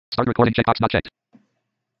Start recording checkbox not checked.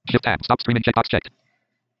 Shift tab. Stop streaming checkbox checked.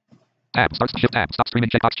 Tab. Start shift tab. Stop streaming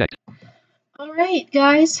checkbox checked. Alright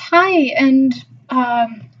guys, hi and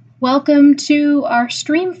welcome to our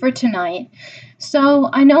stream for tonight. So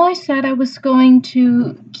I know I said I was going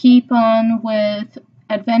to keep on with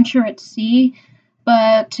Adventure at Sea,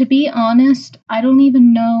 but to be honest, I don't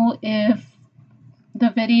even know if the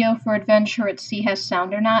video for Adventure at Sea has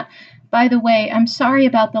sound or not. By the way, I'm sorry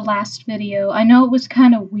about the last video. I know it was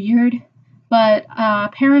kind of weird, but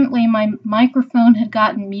apparently my microphone had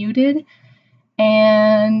gotten muted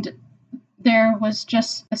and there was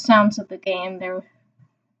just the sounds of the game. There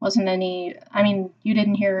wasn't any, I mean, you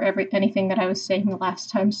didn't hear anything that I was saying the last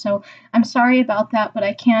time, so I'm sorry about that, but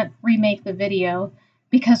I can't remake the video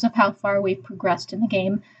because of how far we've progressed in the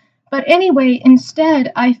game. But anyway,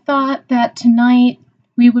 instead, I thought that tonight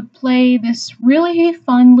we would play this really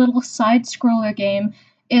fun little side-scroller game.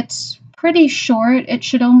 It's pretty short. It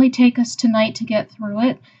should only take us tonight to get through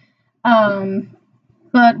it.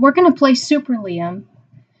 But we're going to play Super Liam.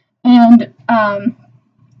 And,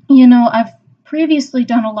 you know, I've previously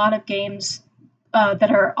done a lot of games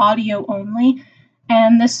that are audio only,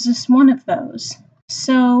 and this is just one of those.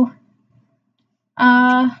 So,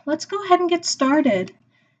 let's go ahead and get started.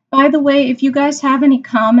 By the way, if you guys have any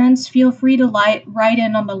comments, feel free to write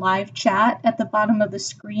in on the live chat at the bottom of the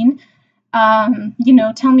screen. You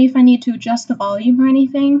know, tell me if I need to adjust the volume or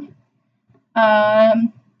anything.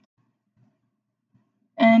 And,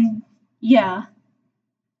 yeah.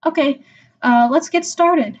 Okay, let's get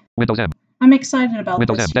started. Windows M. I'm excited about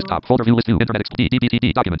Windows this. M. Desktop. Folder view list view. Internet Explorer.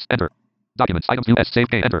 D. Documents. Enter. Documents. Items view. S. Save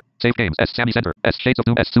game. Enter. Save games. S. Sammy Center. S. Shades of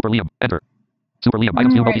Doom. S. Super Liam. Enter. Super Liam.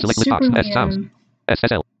 Items view. Multi-select list box. S. Sounds.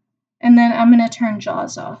 SSL. And then I'm going to turn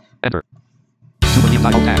JAWS off. Enter. Super Liam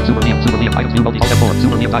Alt Tab. Super Liam Items view. Multi-select F4.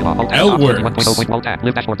 Super Liam Alt Tab. Alt 1.0. Alt Tab.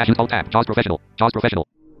 Live dashboard. Dash Alt Tab. JAWS Professional. JAWS Professional.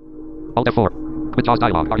 Alt F4. Quit JAWS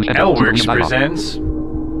dialog. Are you Lworks presents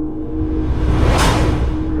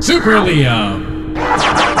Super Liam.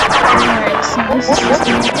 Alright, so this is just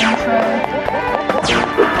the intro.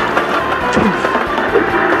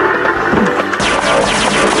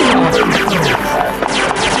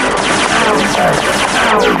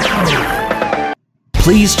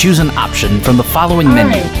 Please choose an option from the following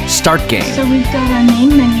menu. Start game. So we've got our main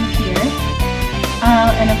menu here.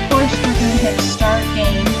 And of course we're going to hit Start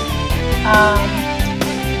Game.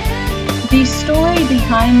 The story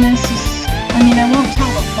behind this is, I mean, I won't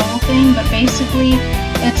tell the whole thing, but basically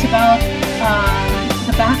it's about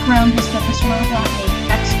the background is that this robot named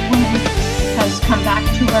X-Twin has come back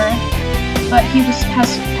to Earth, but he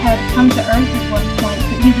had come to Earth at one point,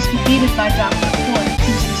 but he was defeated by Dr. Quark,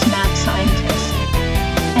 who's this mad scientist.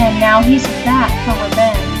 And now he's back for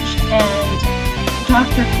revenge, and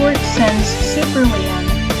Dr. Quark sends Super Liam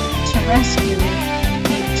to rescue,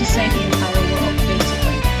 to save the entire world,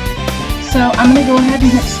 basically. So I'm going to go ahead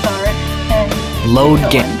and hit start, and load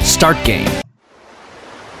game. Start game.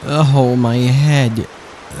 Oh, my head.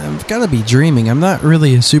 I've got to be dreaming. I'm not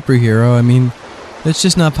really a superhero. I mean, that's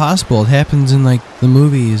just not possible. It happens in, like, the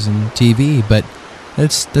movies and TV, but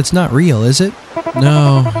that's not real, is it?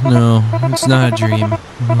 No, it's not a dream. Oh,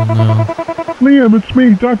 no. Liam, it's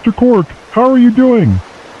me, Dr. Quark. How are you doing?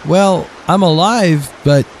 Well, I'm alive,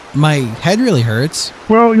 but my head really hurts.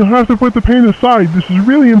 Well, you'll have to put the pain aside. This is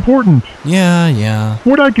really important. Yeah.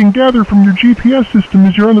 What I can gather from your GPS system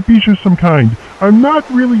is you're on the beach of some kind. I'm not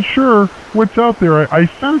really sure what's out there. I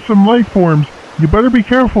sensed some life forms. You better be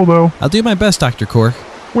careful, though. I'll do my best, Dr. Quark.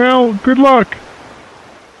 Well, good luck.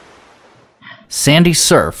 Sandy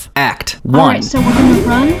Surf, Act 1. Alright, so we're going to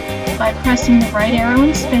run by pressing the right arrow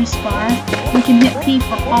and spacebar. We can hit P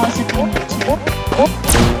for pause if we need to.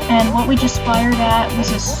 And what we just fired at was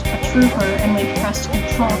a trooper, and we pressed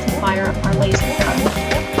Control to fire our laser gun.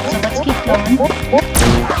 So let's keep going.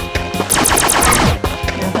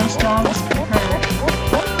 Yeah, those dogs can hurt.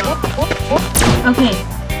 Okay,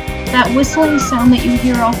 that whistling sound that you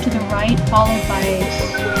hear off to the right, followed by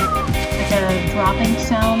like a dropping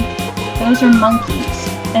sound, those are monkeys,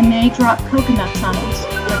 and they drop coconuts on us,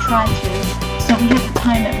 or try to, so we have to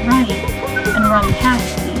time it right and run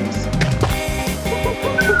past these.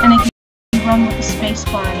 And again, you run with the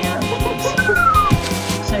spacebar and arrow keys.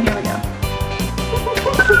 So here we go.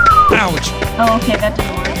 Ouch! Oh, okay, that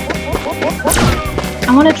didn't work. I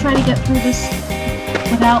want to try to get through this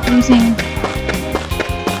without losing,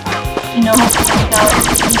 you know, without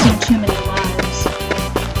losing too many lives.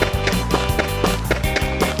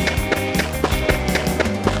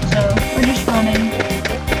 So, we're just running,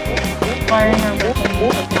 firing our weapons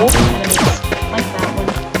at enemies, like that one.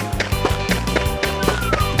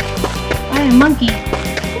 Hi, monkey!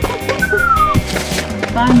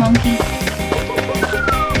 Bye, monkey.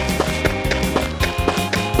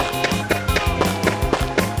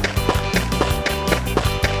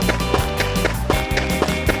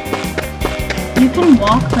 You can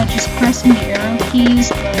walk by just pressing the arrow keys,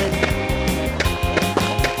 but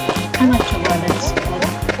I like to run instead.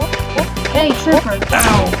 Hey, Trooper!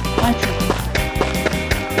 Ow! Bye, Trooper.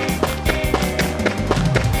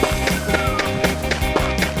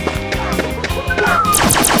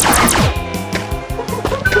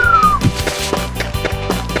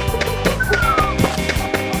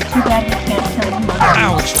 Too bad we can't kill him.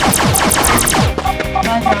 Ouch!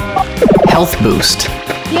 Bye, dog. Health boost.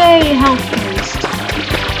 Yay, health boost.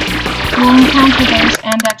 We'll encounter those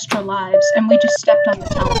and extra lives, and we just stepped on the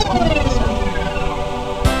teleporter, so...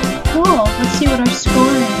 Cool, let's see what our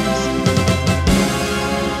score is.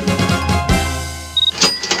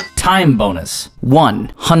 Time bonus.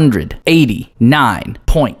 189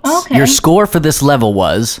 points. Okay. Your score for this level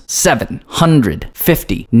was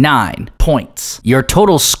 759 points. Your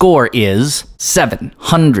total score is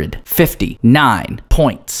 759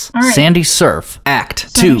 points. All right. Sandy Surf, Act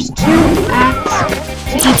So 2. there's 2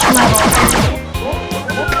 acts to each level.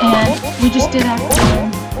 And we just did Act 1.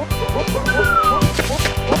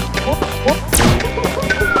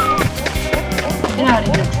 Get out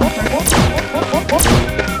of here, Trooper.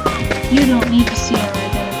 You don't need to see our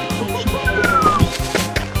identification papers.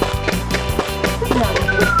 Get out of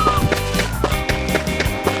here.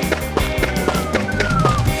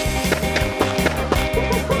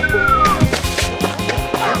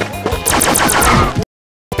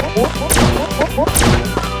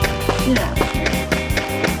 Get out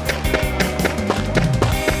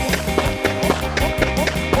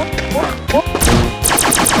of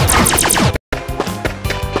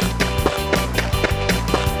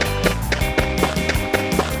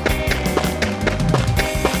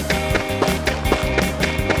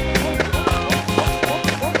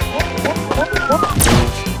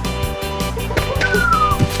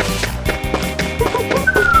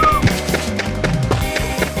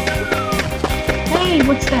Hey,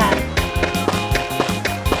 what's that?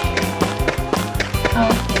 Oh,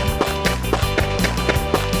 okay.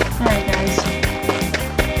 Sorry, guys.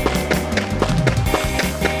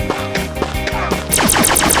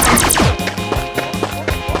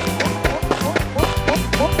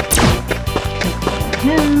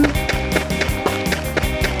 Him.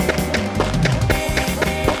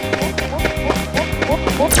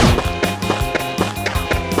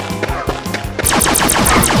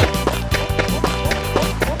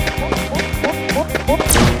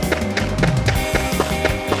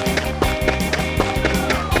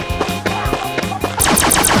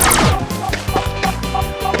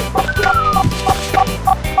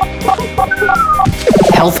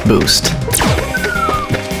 Health boost.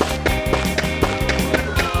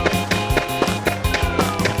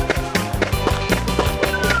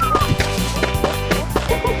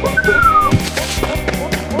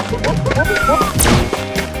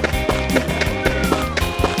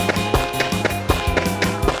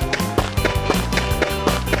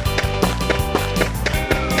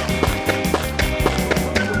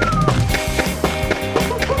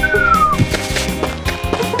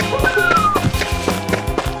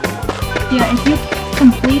 Yeah, if you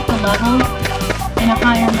complete the level in a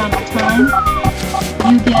higher amount of time,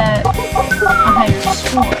 you get a higher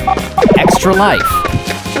score. Extra life.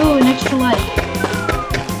 Ooh, an extra life.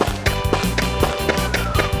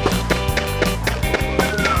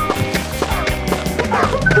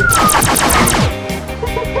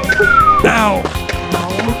 Ow!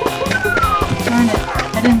 Darn it.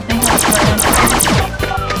 I didn't think I was right.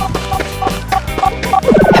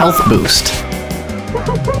 Health boost.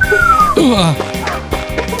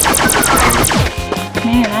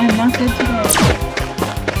 Man, I am not good today.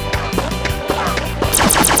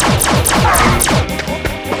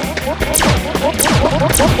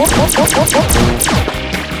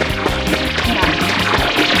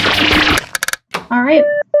 Alright,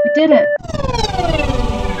 we did it.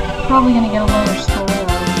 Probably gonna get a lower score though.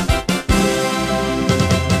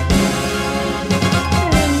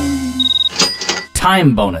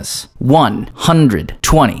 Time bonus.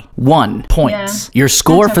 121 points. Yeah, Your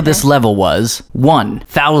score that's for this okay. level was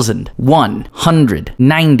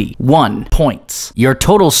 1,191 points. Your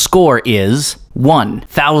total score is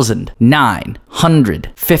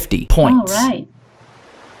 1,950 points. Alright.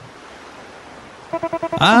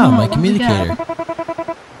 Ah, my what we got? communicator.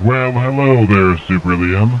 Well, hello there, Super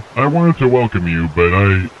Liam. I wanted to welcome you, but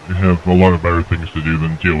I have a lot of better things to do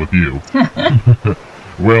than deal with you.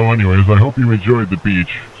 Well, anyways, I hope you enjoyed the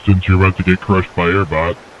beach, since you're about to get crushed by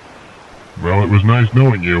Airbot. Well, it was nice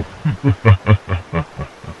knowing you.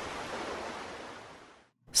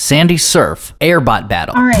 Sandy Surf Airbot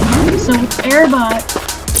Battle. Alright, so with Airbot,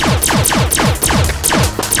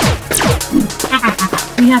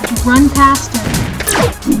 we have to run past him,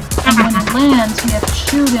 and when he lands, we have to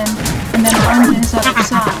shoot him, and then run to his other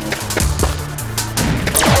side.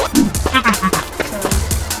 So,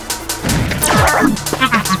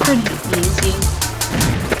 it's pretty easy.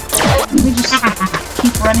 We just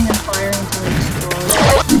keep running and firing until he explodes.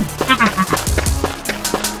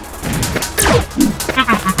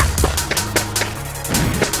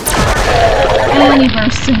 And he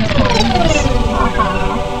bursts into flames.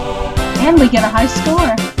 And we get a high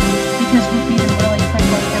score because we beat him really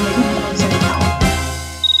quickly and we didn't lose any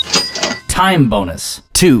health. Time bonus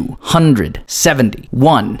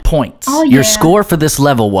 271 points. Oh, Your yeah. score for this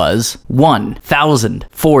level was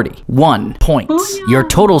 1,041 points. Oh, yeah. Your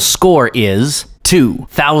total score is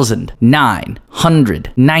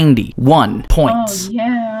 2,991 points. Oh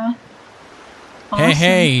yeah. Hey, Awesome.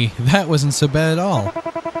 hey, that wasn't so bad at all.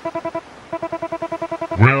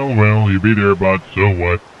 Well, you beat Airbot, so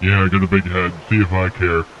what? Yeah, I got a big head, see if I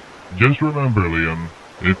care. Just remember, Liam,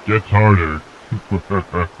 it gets harder.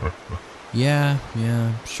 Yeah,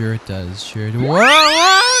 sure it does. Sure it does.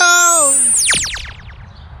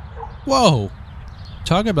 Whoa! Whoa!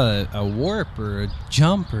 Talk about a warp or a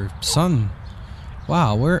jump or something.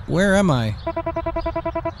 Wow, where am I?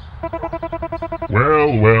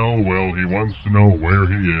 Well, he wants to know where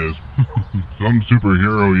he is. Some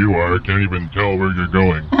superhero you are, can't even tell where you're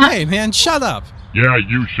going. Hey, man, shut up! Yeah,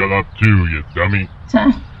 you shut up too, you dummy.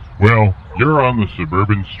 Well, you're on the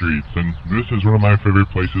suburban streets, and this is one of my favorite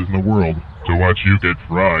places in the world to watch you get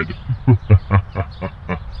fried.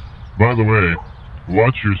 By the way,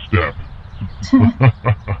 watch your step.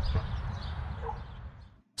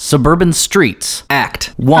 Suburban Streets,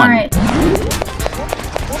 Act 1. Alright. So,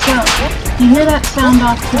 you hear that sound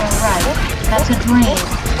off to the right. That's a drain.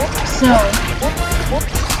 So,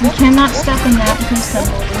 we cannot step in that because then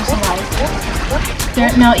we'll lose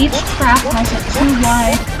life. Now each trap has a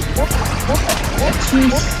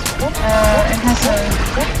it has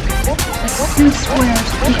it's two squares.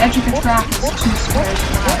 The edge of the trap is 2 squares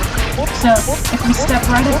wide. So, if we step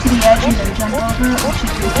right up to the edge and then jump over it, we should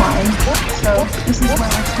be fine. So, this is where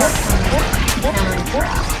we start from the countering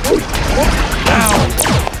trap.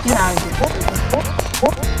 Get out of here.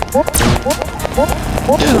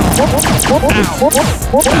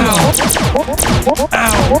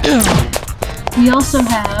 We also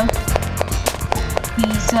have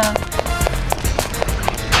these,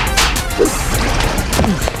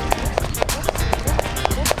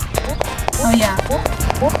 oh yeah.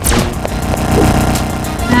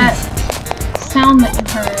 That sound that you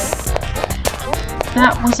heard,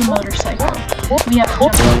 that was a motorcycle. We have to jump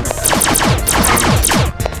over that.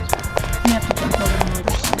 We have to jump over the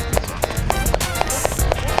motorcycle.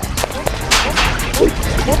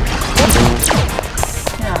 Get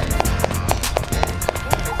out of here.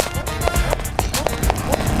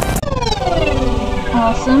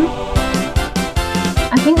 Awesome.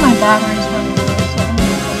 I think my battery's running low,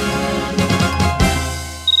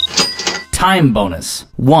 so Time bonus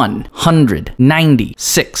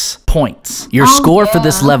 196 points. Your Oh, score for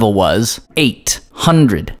this yeah. level was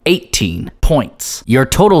 818 points. Your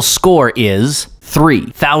total score is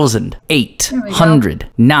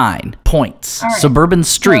 3,809 points. All right. Suburban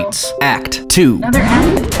Streets, Act 2. another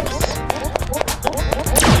act of this.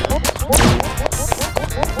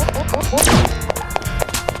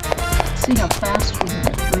 See how fast we can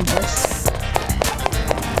get through this.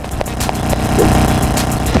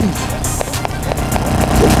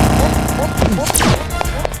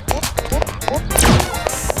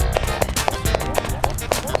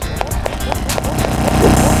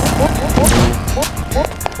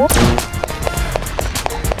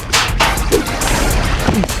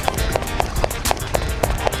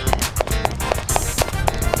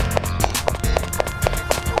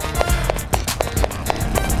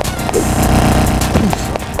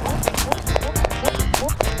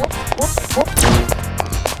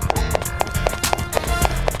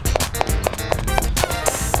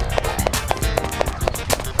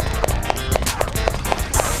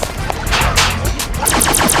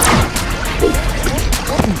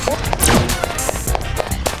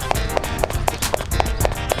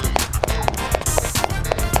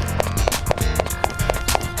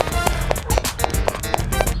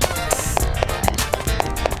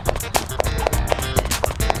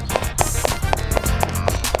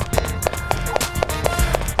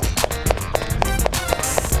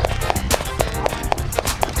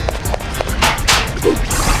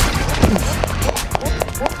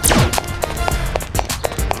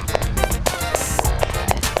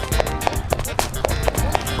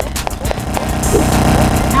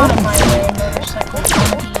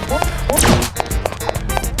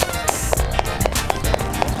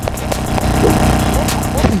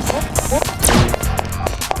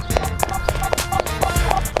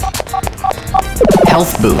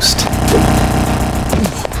 Health boost.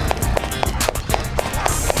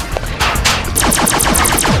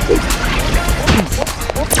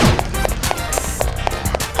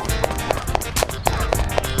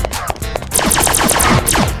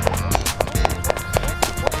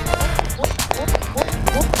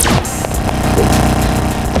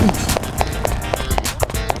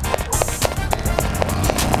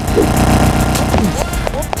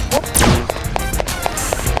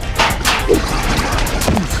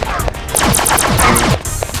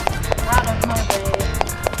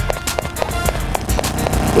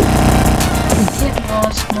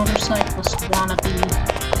 Motorcyclist wannabe.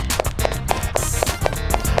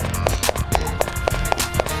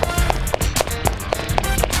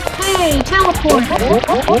 Hey, teleport!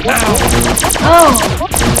 Oh,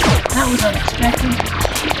 that was unexpected.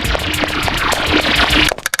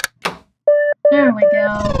 There we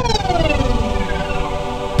go.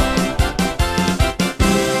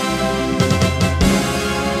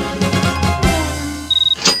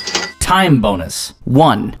 Time bonus,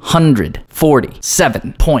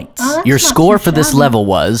 147 points. Oh, that's Your not score too for this shabby. level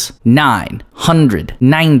was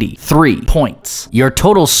 993 points. Your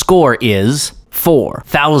total score is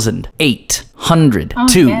 4,802 Oh,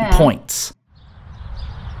 yeah. points.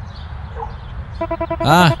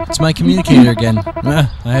 Ah, it's my communicator again. I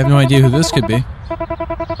have no idea who this could be.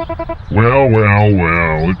 Well, well,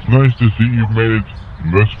 well. It's nice to see you've made it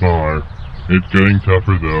this far. It's getting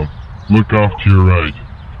tougher, though. Look off to your right.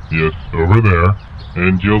 Yes, over there.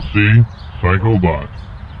 And you'll see CycleBot.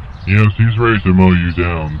 Yes, he's ready to mow you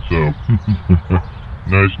down, so...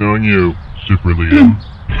 Nice knowing you, Super Liam.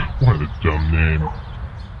 What a dumb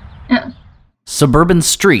name. Suburban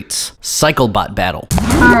Streets CycleBot Battle.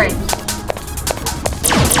 Alright.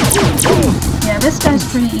 Yeah, this guy's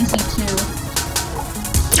pretty easy too.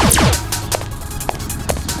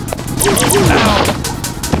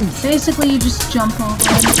 Basically, you just jump over him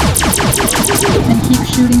and keep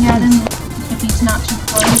shooting at him if he's not too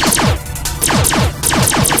close.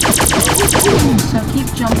 So keep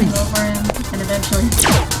jumping over him, and eventually we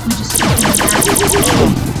just keep doing that until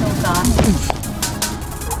he'll die.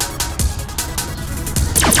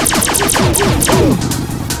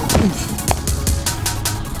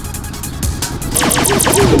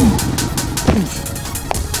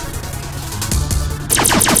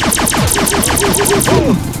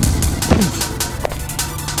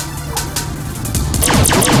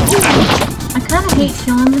 I kinda hate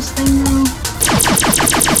killing this thing though.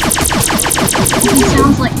 He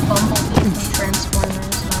sounds like Bumblebee from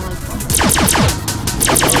Transformers, and I like Bumblebee.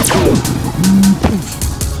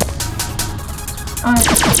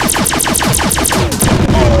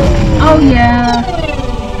 Oh yeah.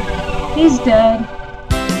 He's dead.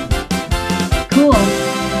 Cool.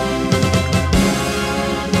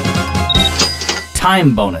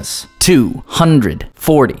 Time bonus,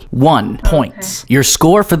 241 points. Your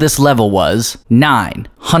score for this level was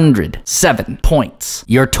 907 points.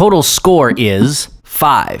 Your total score is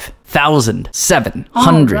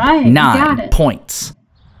 5,709 got it. points.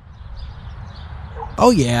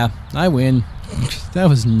 Oh yeah, I win. That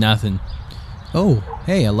was nothing. Oh,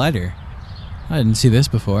 hey, a letter. I didn't see this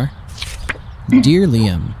before. Dear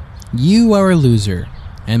Liam, you are a loser,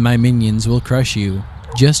 and my minions will crush you.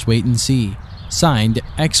 Just wait and see. Signed,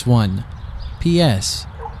 X1. P.S.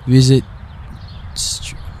 Visit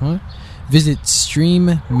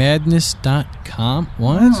streammadness.com.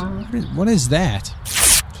 What? What is that?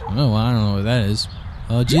 Oh, I don't know what that is.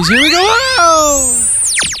 Oh, jeez, here we go! Whoa!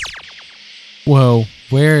 Whoa,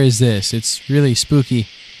 where is this? It's really spooky.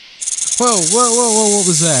 Whoa, what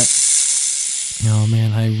was that? Oh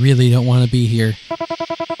man, I really don't want to be here.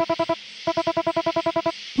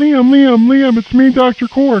 Liam, it's me, Dr.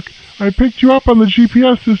 Quark. I picked you up on the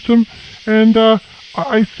GPS system, and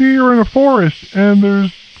I see you're in a forest, and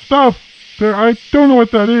there's stuff there. I don't know what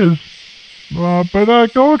that is. But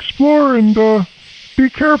go explore and be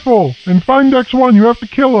careful, and find X1. You have to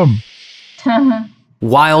kill him.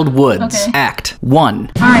 Wild Woods, Okay. Act 1.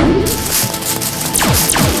 Alright.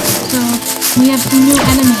 So, we have some new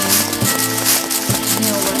enemies to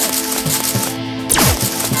deal with.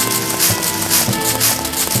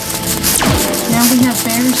 Now we have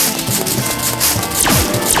bears to shoot.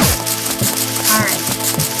 Alright.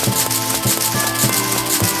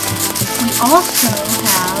 We also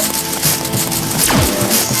have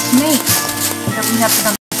snakes that we have to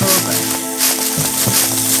come over.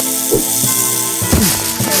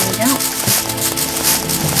 There we go.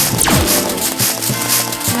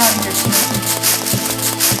 Get out of here,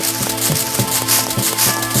 Snakey.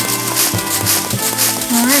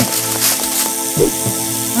 Alright.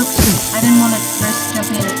 Oops, I didn't want to risk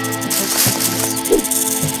jumping in it because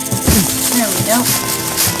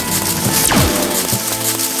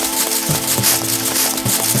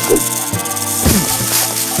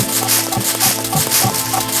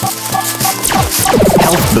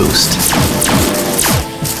Health boost.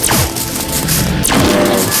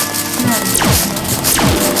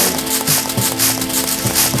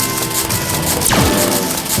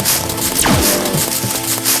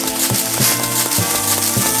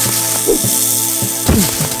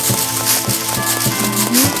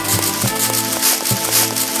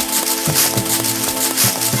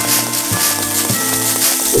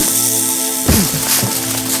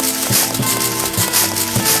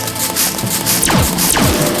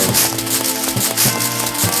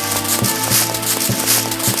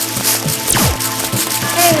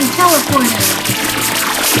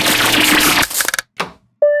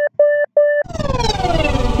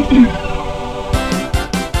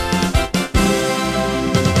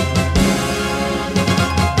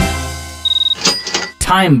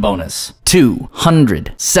 Time bonus,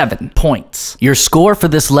 207 points. Your score for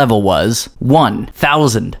this level was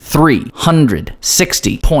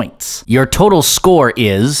 1,360 points. Your total score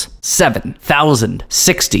is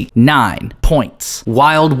 7,069 points.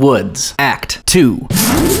 Wild Woods, Act 2.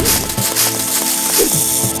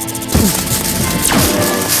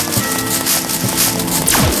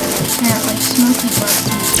 Apparently Smokey loves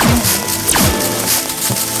me.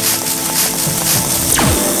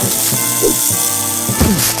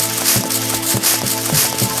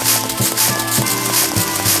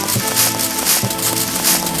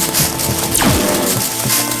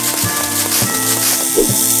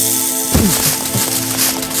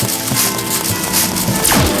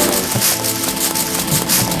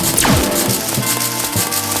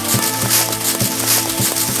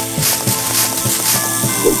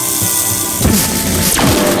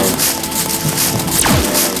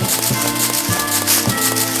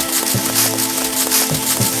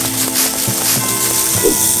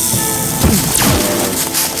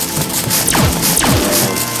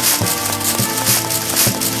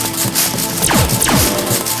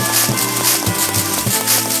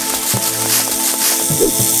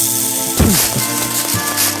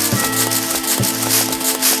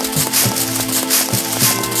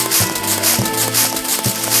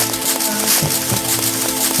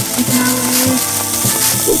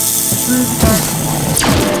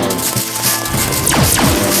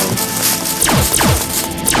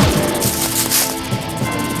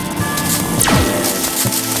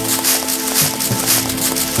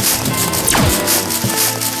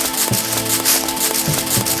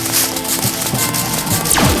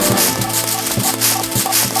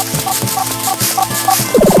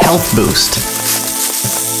 Health boost.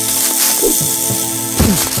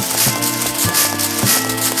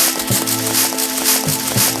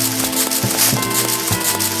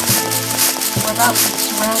 We're about to be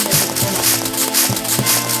surrounded in a minute.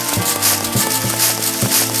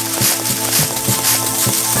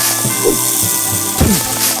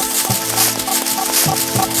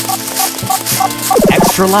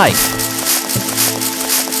 Extra life.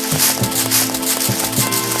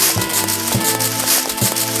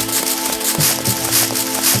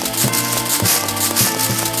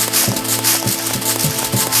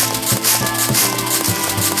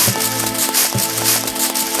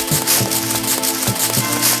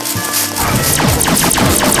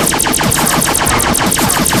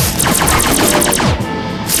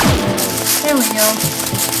 There we go.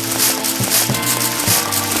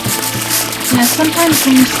 Yeah, sometimes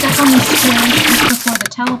when you step on the stairs just before the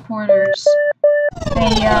teleporters,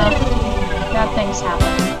 bad things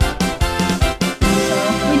happen. So,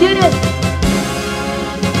 we did it!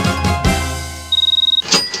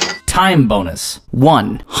 Time bonus,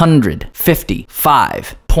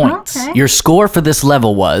 155 points. Okay. Your score for this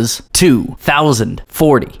level was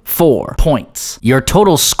 2,044 points. Your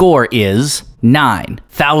total score is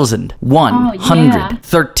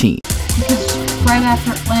 9,113. Because right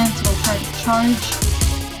after it lands, it'll try to charge.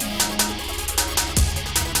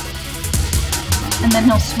 And then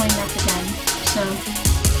he'll swing up again. So,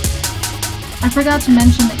 I forgot to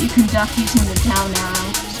mention that you can duck using the down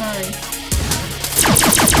arrow. Sorry.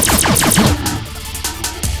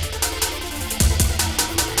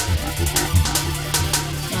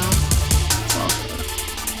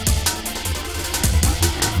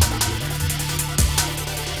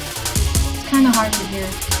 It's kind of hard to hear.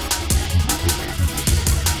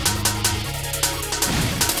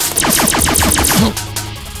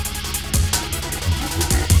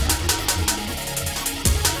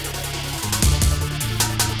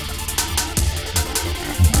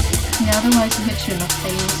 Yeah, otherwise it hits you in the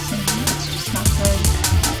face and it's just not good.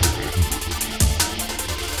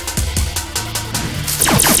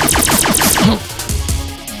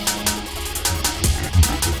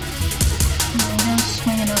 There we go,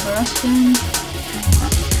 swinging over us then.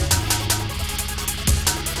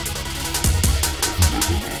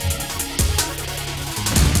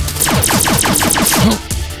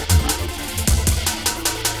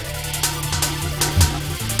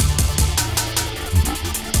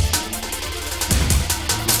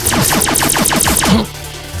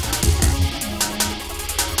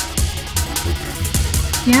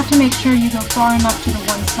 You have to make sure you go far enough to the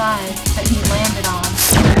one side that he landed on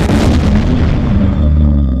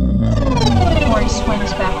before he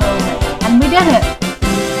swings back over. And we did it!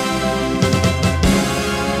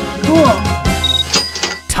 Cool.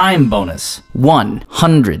 Time bonus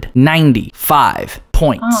 195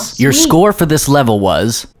 points. Oh, Your sweet. score for this level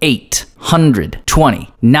was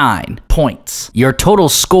 829 points. Your total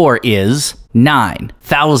score is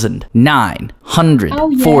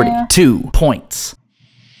 9,942 points.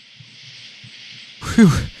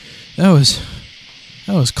 Whew. That was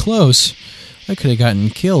close. I could have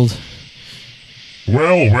gotten killed.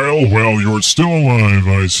 Well, you're still alive,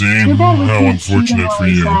 I see. Too bad we How can't shoot him unfortunate while for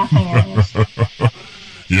he's you. laughing at us.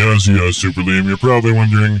 Yes, Super Liam, you're probably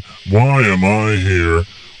wondering, why am I here?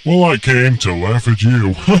 Well, I came to laugh at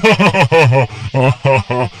you.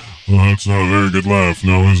 Well, that's not a very good laugh,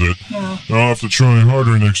 now is it? No. I'll have to try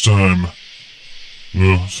harder next time.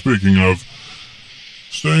 Well, speaking of,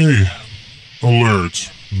 stay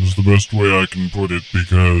alert is the best way I can put it,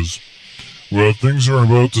 because, well, things are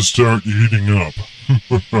about to start heating up.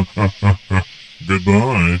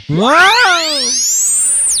 Goodbye. Whoa!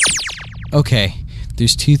 Okay,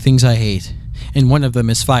 there's two things I hate, and one of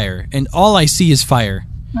them is fire, and all I see is fire.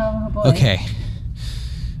 Oh boy.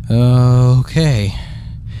 Okay.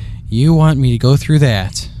 You want me to go through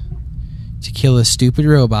that to kill a stupid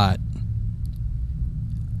robot?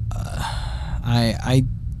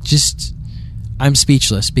 I'm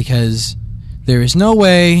speechless because there is no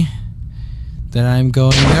way that I'm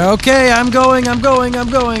going there. Okay, I'm going.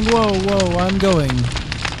 Whoa, I'm going.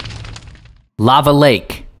 Lava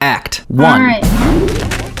Lake, Act 1. Alright.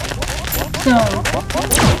 So,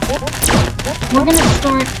 we're gonna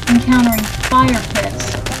start encountering fire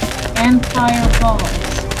pits and fireballs.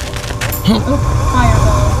 Oh,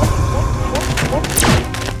 fireball.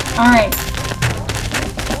 Alright.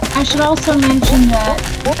 I should also mention that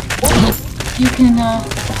you can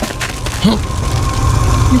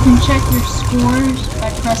check your scores by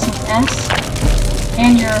pressing S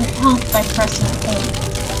and your health by pressing A.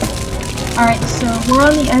 Alright, so we're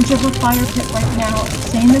on the edge of a fire pit right now.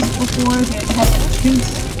 Same as before, it has a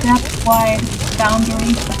 2-step wide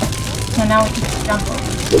boundary. So now we can jump over.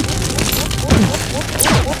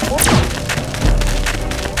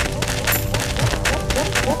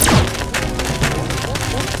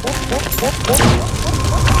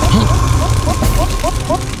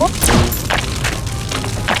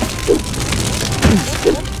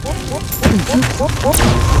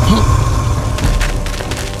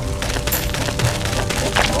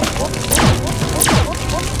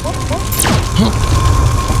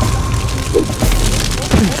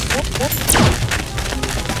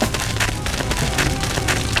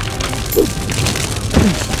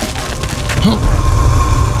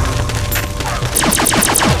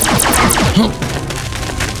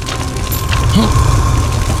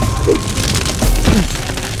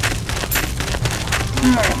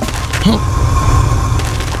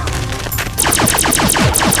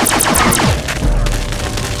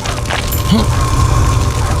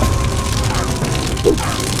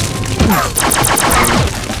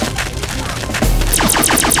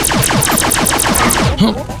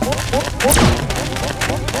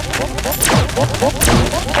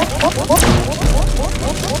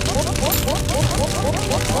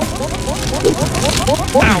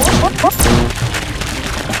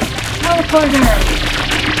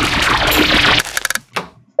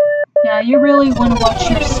 Yeah, you really want to watch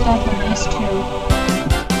your step in these two,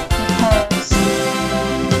 because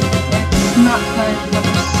it's not good when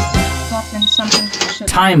you're stuck in something you shouldn't.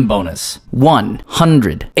 Time bonus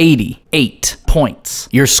 188 points.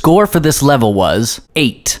 Your score for this level was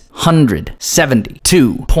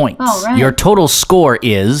 872 points. All right. Your total score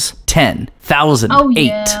is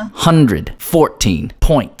 10,814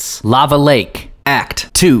 points. Lava Lake,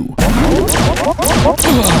 Act 2.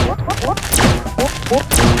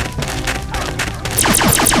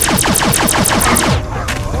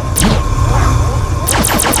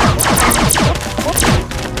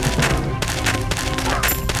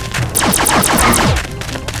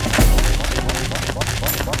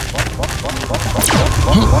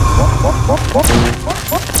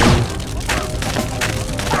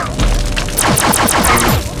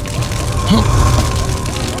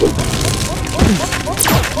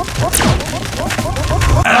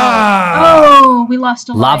 Oh, we lost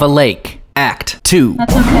a Lava life. Lake, Act 2.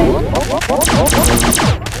 That's okay.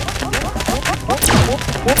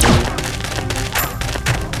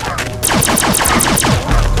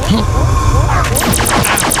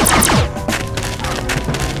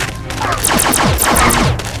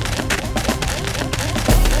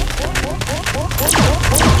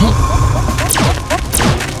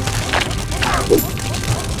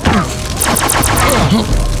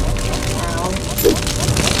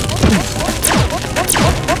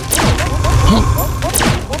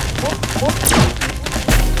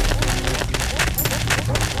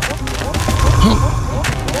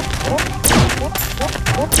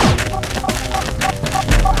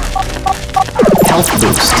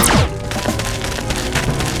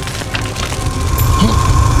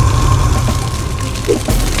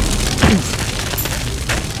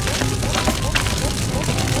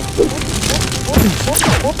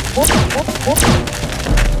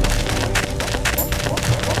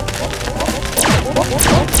 You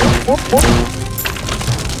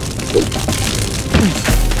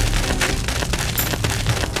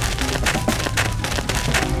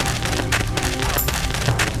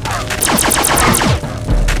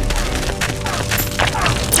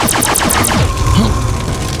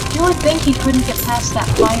would think he couldn't get past that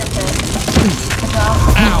fire pit.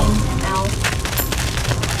 Ow. Ow.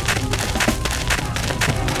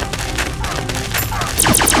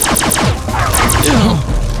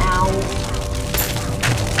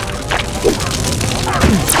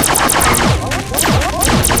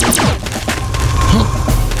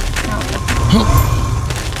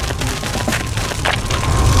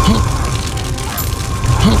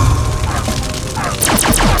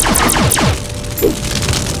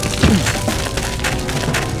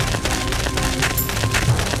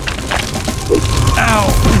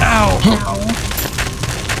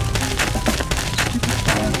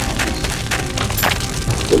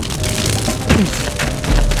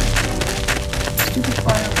 Stupid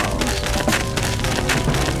fireballs.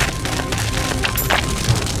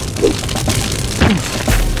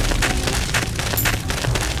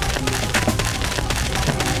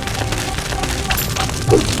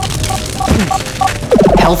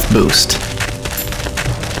 Health boost.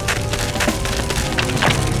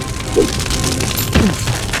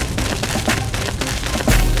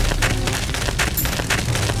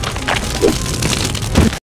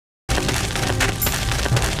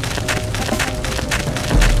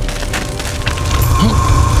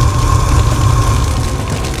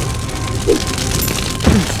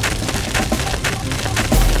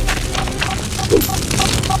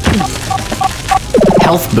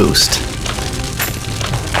 Health boost.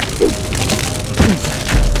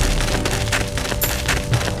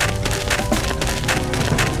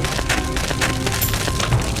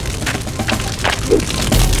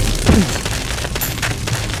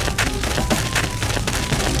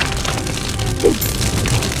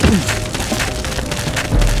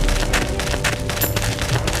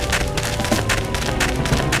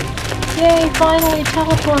 Yay, finally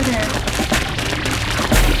teleported!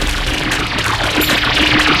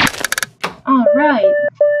 Alright.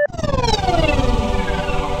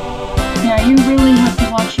 Yeah, you really have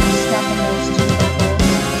to watch your step in those two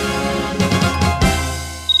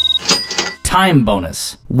levels. Time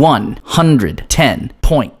bonus. 110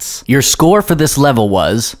 points. Your score for this level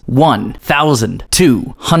was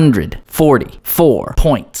 1,244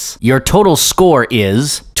 points. Your total score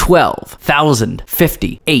is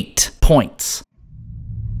 12,058 points.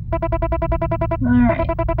 Alright.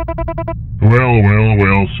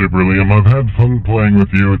 Well, Super Liam, I've had fun playing with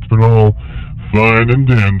you. It's been all fine and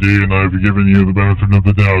dandy, and I've given you the benefit of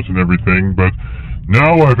the doubt and everything, but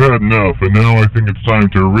now I've had enough, and now I think it's time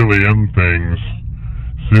to really end things.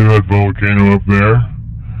 See that volcano up there?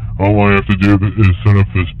 All I have to do is set up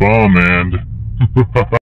this bomb and...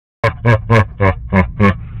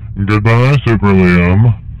 Goodbye, Super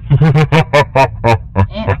Liam.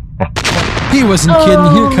 He wasn't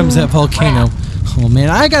kidding. Here comes that volcano. Oh man,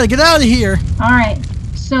 I gotta get out of here. Alright,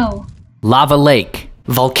 so Lava Lake.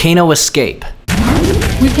 Volcano escape.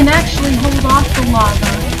 we can actually hold off the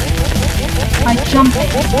lava by jumping.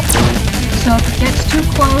 So if it gets too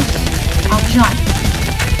close, I'll jump.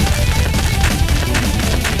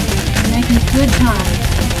 We're making good time.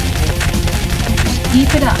 Just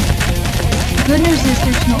keep it up. The good news is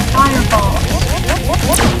there's no fireballs.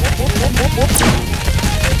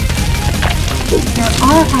 There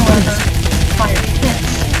are, however, fire pits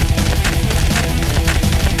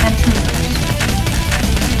and troopers.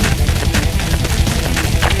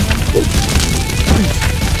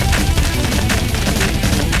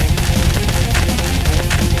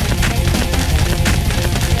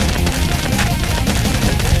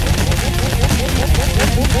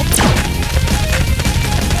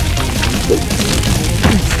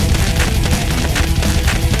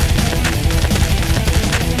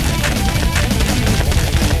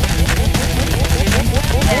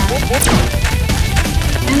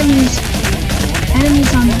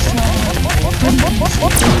 Enemies on this level are pretty easy.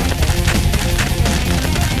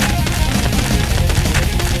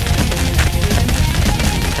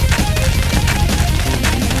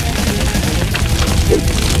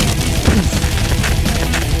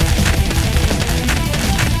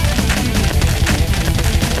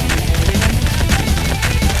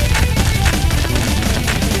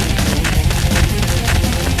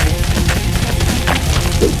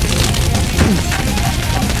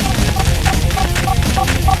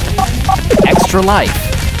 Extra life.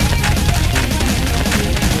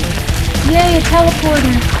 Yay, a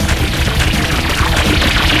teleporter!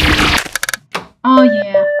 Oh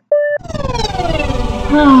yeah.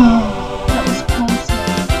 Oh, that was close.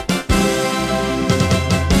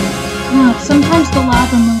 sometimes the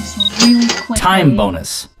lava moves really quickly. Time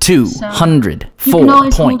bonus. 204 you can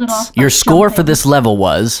always hold it points. off by Your score for jumping. this level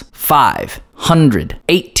was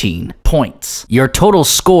 518 points. Your total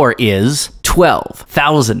score is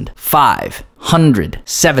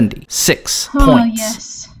 12,576 Oh, points.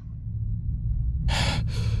 yes.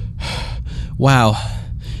 Wow,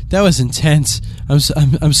 that was intense.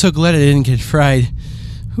 I'm so glad I didn't get fried.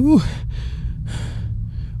 Whew.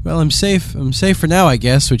 Well, I'm safe. I'm safe for now, I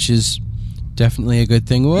guess, which is definitely a good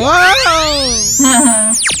thing. Whoa!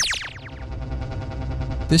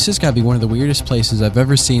 This has got to be one of the weirdest places I've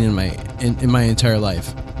ever seen in my entire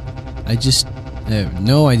life. I have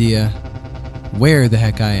no idea where the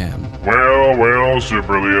heck I am. Well,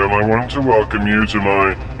 Super Liam, I want to welcome you to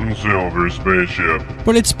my silver spaceship.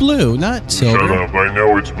 But it's blue, not silver. Shut up, I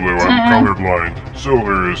know it's blue. I'm colorblind.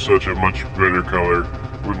 Silver is such a much better color,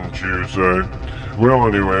 wouldn't you say? Well,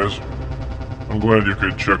 anyways, I'm glad you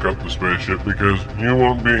could check out the spaceship because you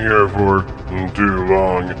won't be here for too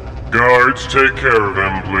long. Guards, take care of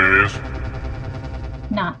him, please.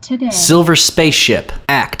 Not today. Silver Spaceship,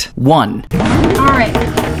 Act 1. Alright.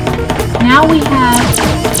 Now we have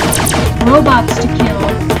robots to kill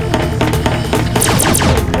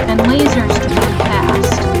and lasers to go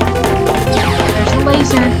past. There's a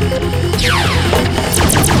laser.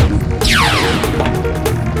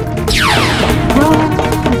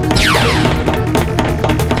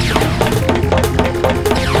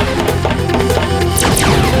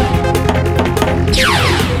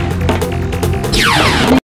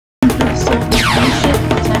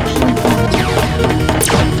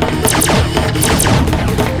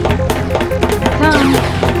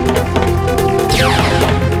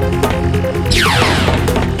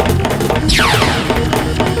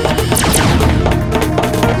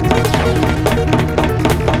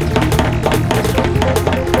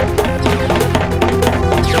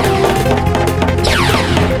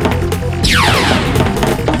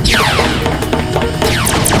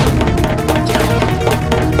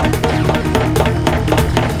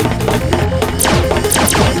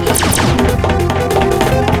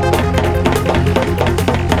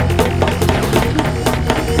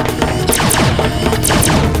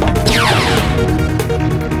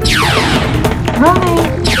 Run.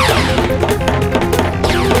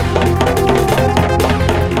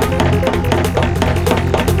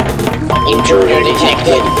 Intruder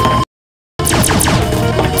detected.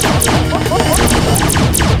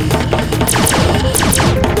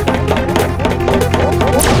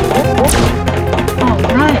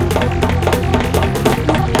 Alright.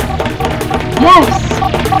 Yes!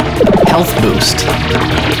 Health boost.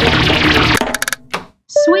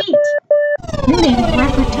 Sweet! We made a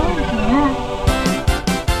record time for that.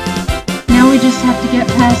 Now we just have to get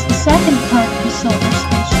past the second part of the silver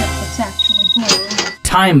spaceship that's actually blue.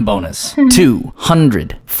 Time bonus.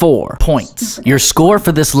 204 points. Your score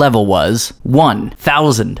for this level was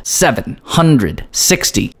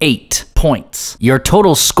 1,768 points. Your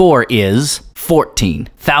total score is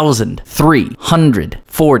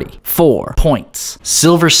 14,344 points.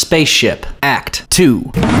 Silver Spaceship, Act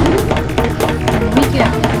 2. Here we go.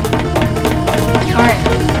 Alright.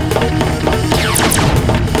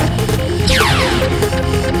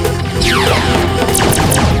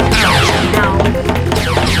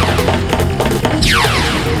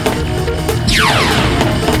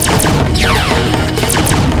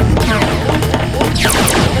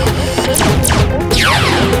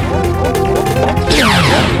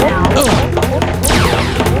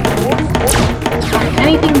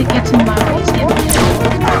 Anything that gets in my way is getting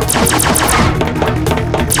hit.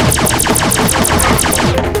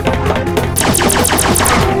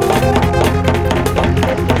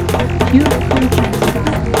 Cute creatures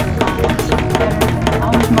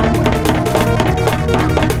out of my way.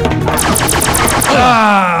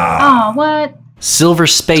 Oh, what? Silver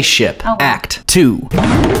Spaceship, Oh, well. Act 2.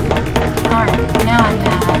 Alright, now I'm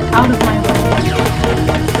mad. Out of my way.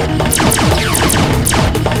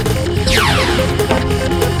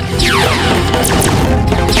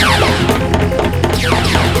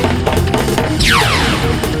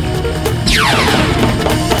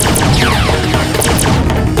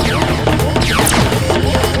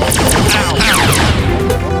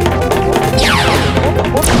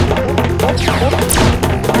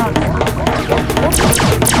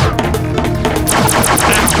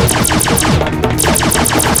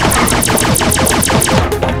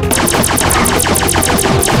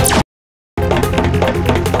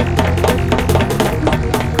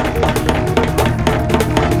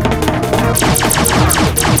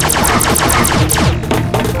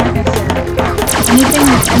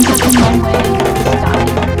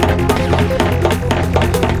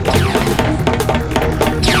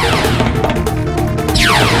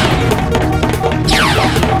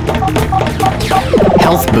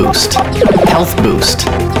 Health boost.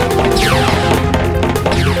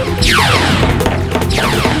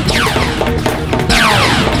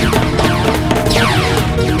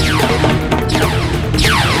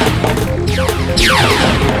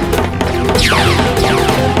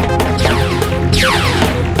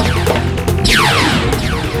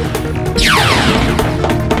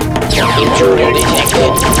 Intruder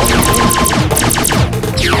detected.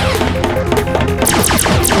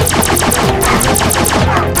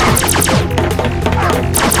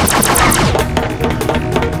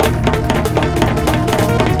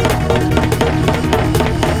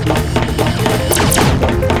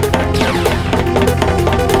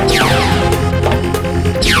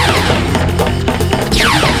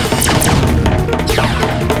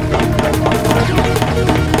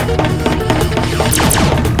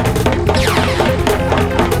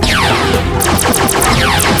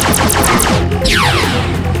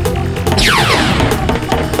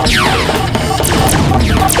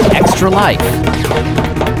 Extra life.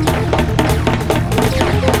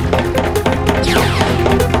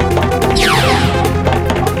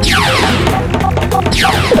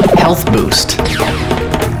 Health boost.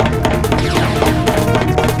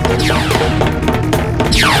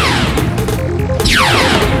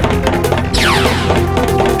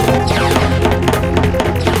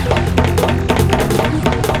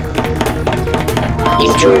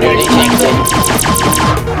 Intruder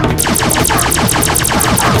detected.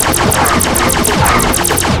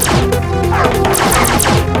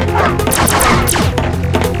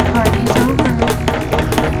 Party's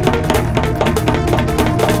over.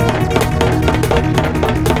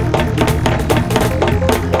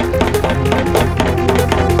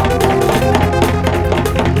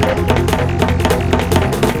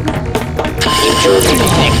 Intruder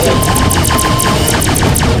detected.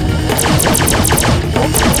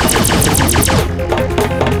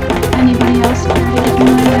 Anybody else care to get in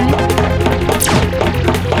my way?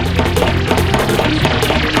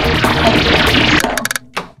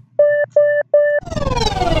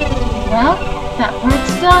 Well, that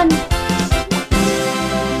part's done.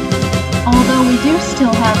 Although we do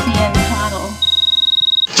still have the end battle.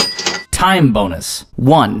 Time bonus,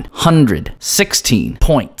 116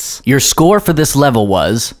 points. Your score for this level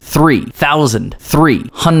was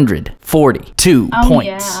 3,342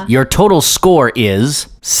 points. Yeah. Your total score is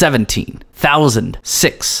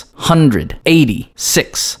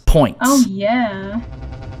 17,686 points. Oh yeah.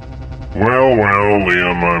 Well,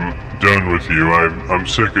 Liam, I'm done with you. I'm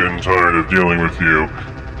sick and tired of dealing with you.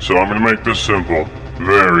 So I'm gonna make this simple.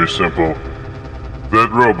 Very simple.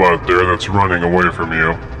 That robot there that's running away from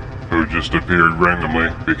you, who just appeared randomly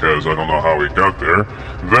because I don't know how he got there,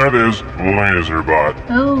 that is Laserbot.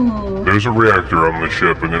 Oh. There's a reactor on the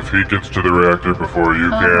ship, and if he gets to the reactor before you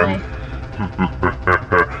can,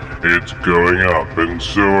 it's going up, and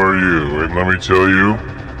so are you. And let me tell you,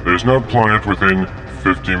 there's no planet within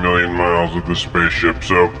 50 million miles of the spaceship,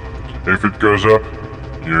 so if it goes up,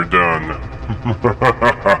 you're done.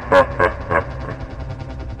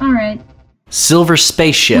 Alright. Silver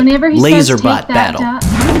Spaceship Whenever he says Laserbot take that, battle.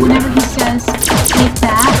 whenever he says take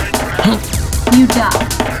that, you die.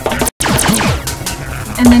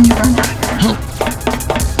 And then you run after him.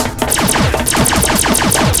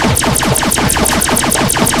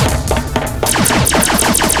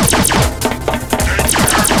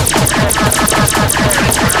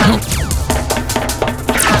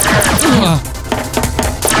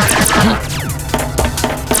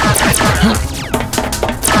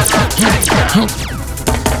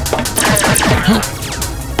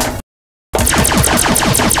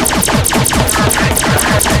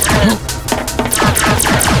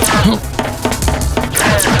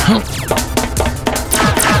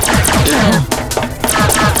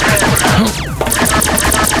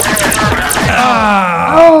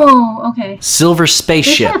 Oh, okay. Silver Spaceship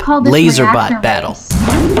They should have called this Laserbot reactor battle.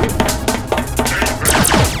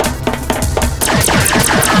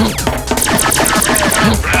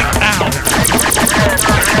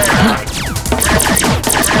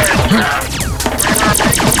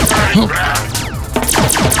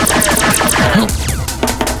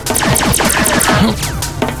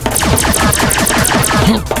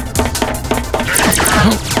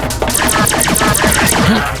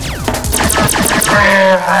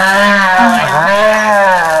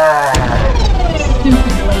 race.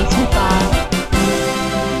 Stupid Laserbot.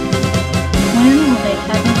 When will they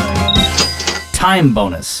ever learn? Time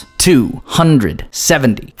bonus,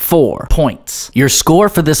 274 points. Your score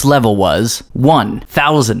for this level was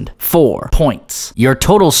 1,004 points. Your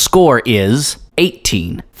total score is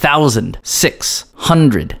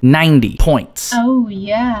 18,690 points. Oh,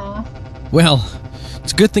 yeah. Well,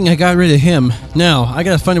 it's a good thing I got rid of him. Now, I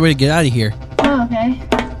gotta find a way to get out of here. Oh, okay.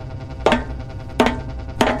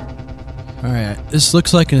 Alright, this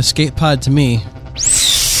looks like an escape pod to me.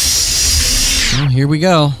 Well, here we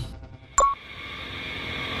go.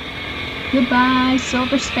 Goodbye,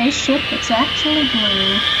 silver spaceship. It's actually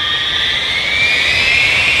blue.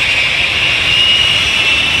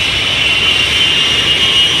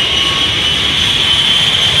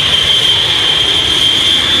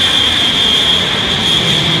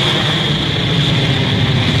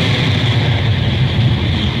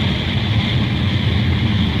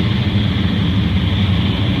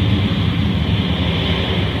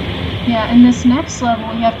 Yeah, in this next level,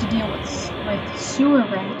 we have to deal with sewer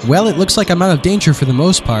rats. Well, it looks like I'm out of danger for the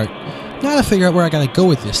most part. Now to figure out where I gotta go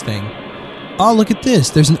with this thing. Oh, look at this.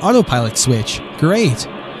 There's an autopilot switch. Great.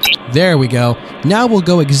 There we go. Now we'll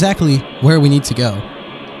go exactly where we need to go.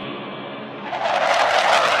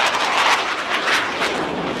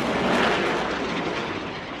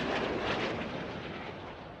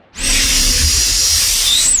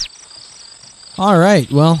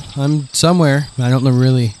 Alright, well, I'm somewhere. I don't know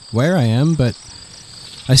really where I am, but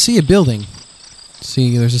I see a building.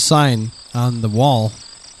 See, there's a sign on the wall.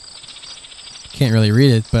 Can't really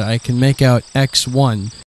read it, but I can make out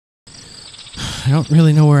X1. I don't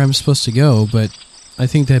really know where I'm supposed to go, but I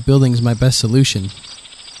think that building's my best solution.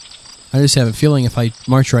 I just have a feeling if I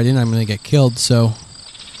march right in, I'm going to get killed, so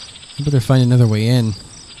I better find another way in.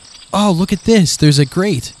 Oh, look at this! There's a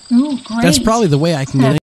grate! Ooh, great. That's probably the way I can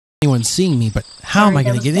get anyone seeing me, but how am I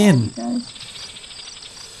going to get in?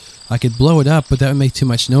 I could blow it up, but that would make too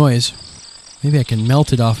much noise. Maybe I can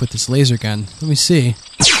melt it off with this laser gun. Let me see.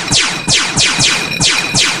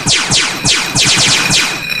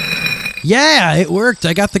 Yeah, it worked.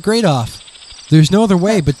 I got the grate off. There's no other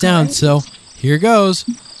way but down, so here goes.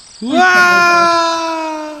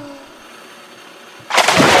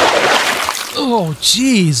 Oh,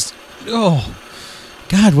 jeez. Oh,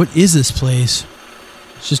 God, what is this place?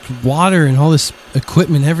 It's just water and all this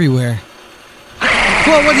equipment everywhere.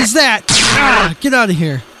 Whoa, what is that? Ah, get out of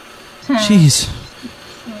here. Jeez.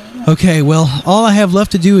 Okay, well, all I have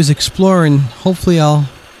left to do is explore, and hopefully I'll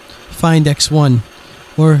find X1.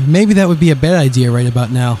 Or maybe that would be a bad idea right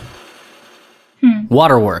about now.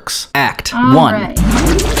 Waterworks, Act 1. Right.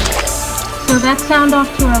 So that sound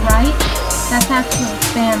off to our right, that's actually a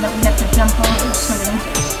fan that we have to jump over so we don't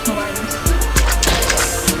get storms.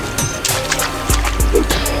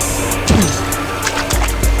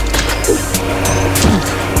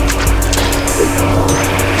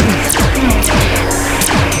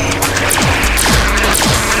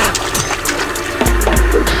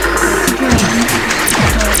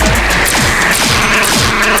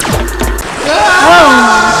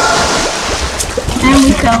 And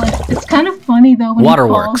we fell it. It's kind of funny though when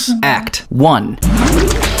Waterworks, he falls. Act 1.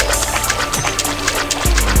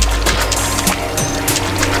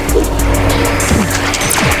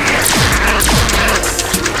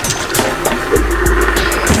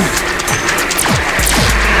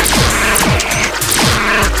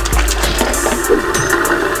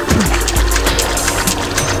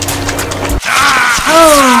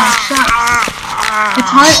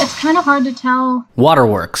 It's kind of hard to tell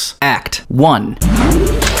Waterworks, Act 1.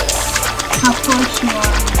 how close you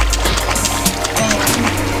are.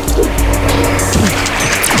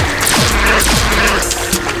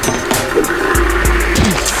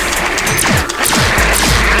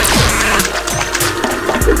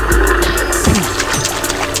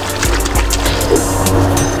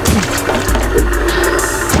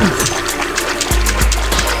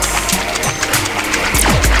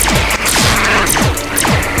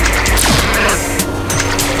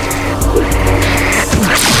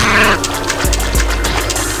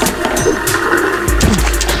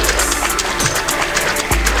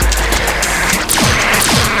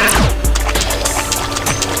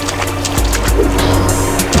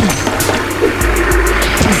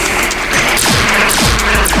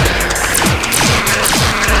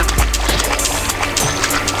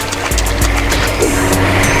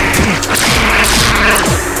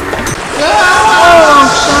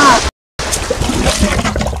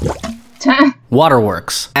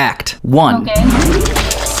 Waterworks, Act 1. Okay.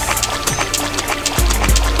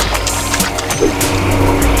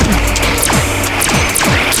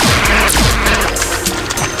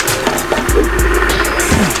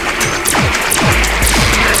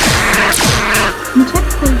 I'm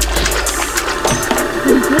technically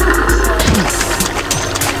pretty good at this,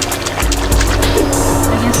 I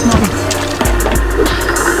guess not.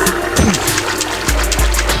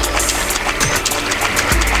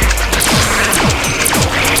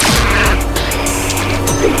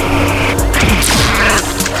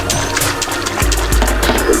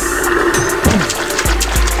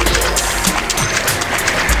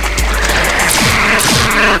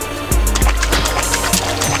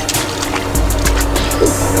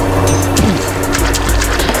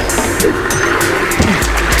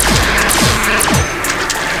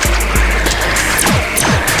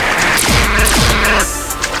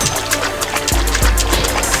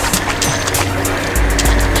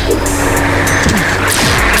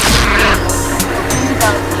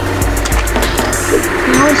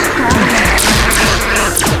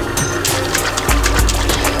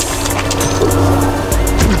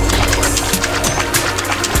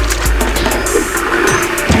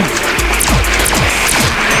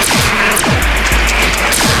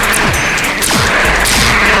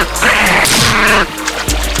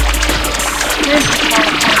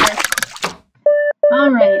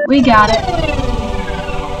 We got it. Yeah,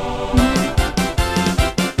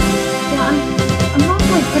 I'm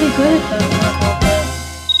actually pretty good at this level, but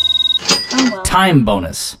oh well. Time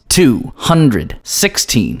bonus.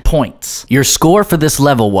 216 points. Your score for this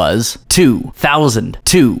level was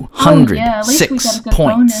 2,206 points.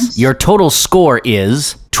 Bonus. Your total score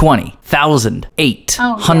is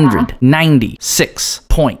 20,896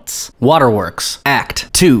 points. Waterworks,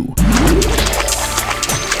 Act 2.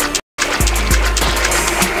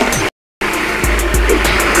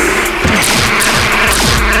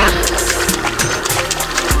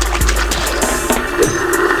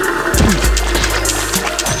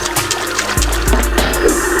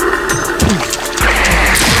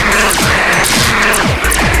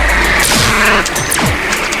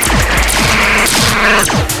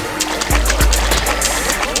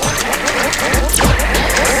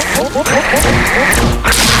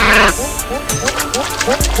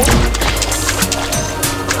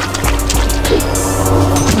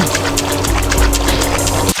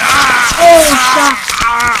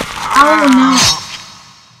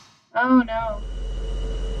 Oh no.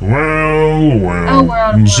 Well, we're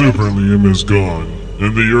out of Super Liam is gone,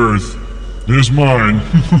 and the Earth is mine.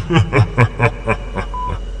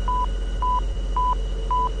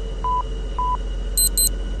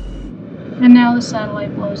 And now the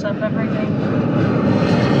satellite blows up everything.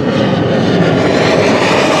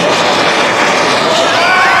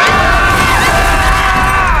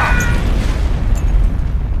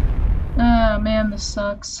 Oh man, this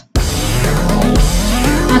sucks.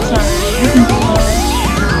 That's alright, we can blow it.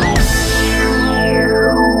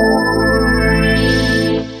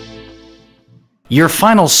 Your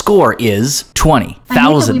final score is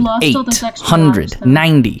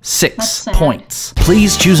 20,896 points.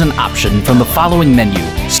 Please choose an option from the following menu.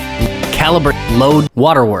 Calibrate, load,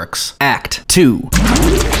 Waterworks, Act 2.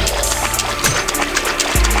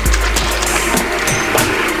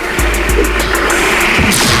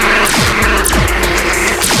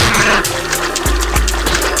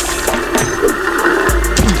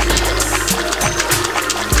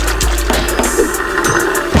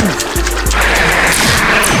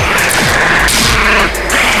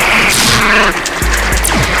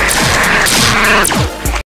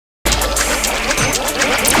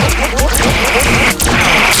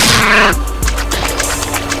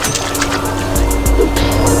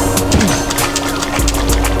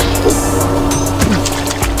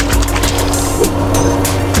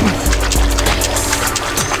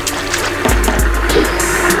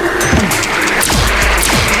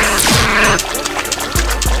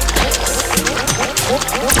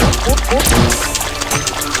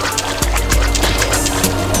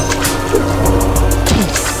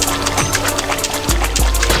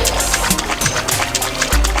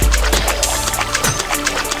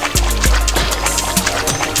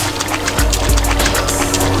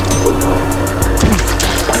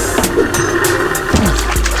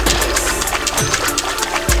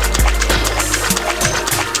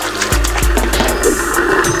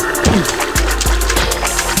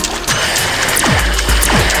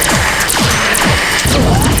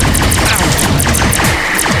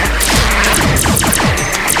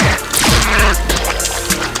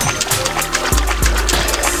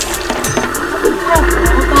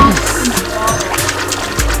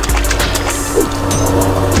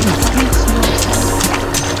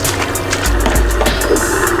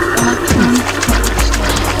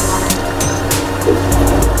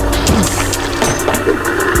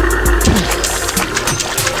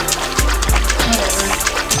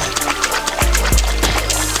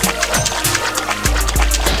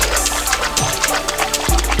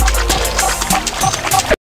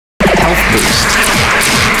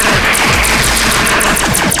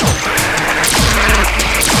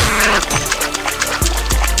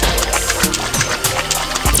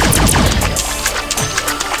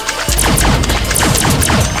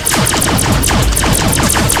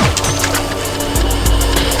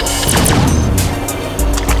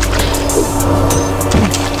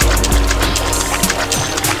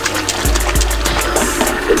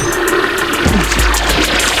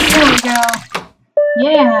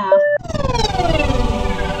 Yeah.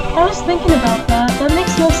 I was thinking about that. That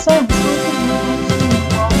makes no sense.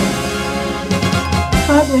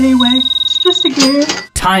 But anyway, it's just a game.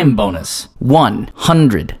 Time bonus.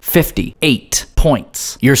 158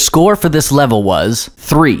 points. Your score for this level was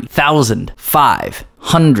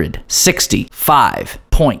 3,565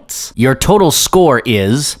 points. Your total score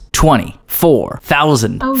is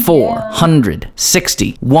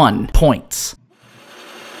 24,461 points.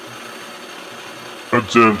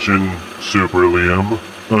 Attention, Super Liam.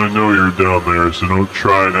 I know you're down there, so don't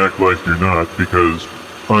try and act like you're not, because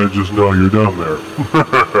I just know you're down there.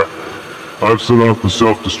 I've set off the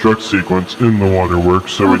self-destruct sequence in the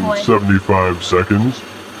waterworks, so in 75 seconds,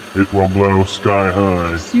 it will blow sky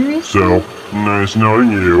high. Seriously? So, nice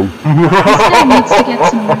knowing you. This guy needs to get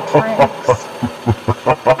some new tricks.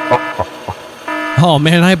 Oh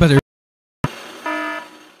man, I better.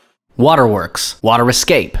 Waterworks. Water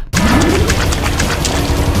escape.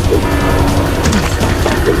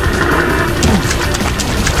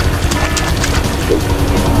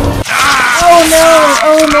 Oh no!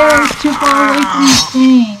 Oh no, it's too far away from the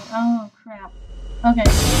thing. Oh crap. Okay.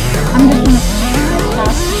 I'm just gonna get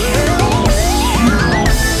past this.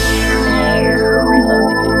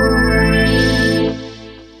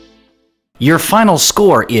 Your final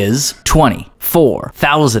score is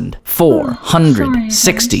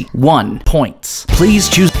 24,461 points. Please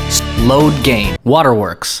choose load game.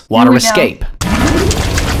 Waterworks. Water escape.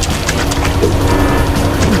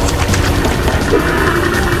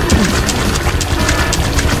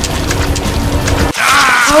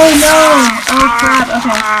 Oh no! Oh crap,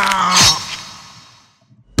 okay.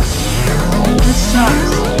 This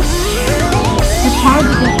sucks. It's hard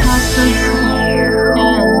to get past those fans,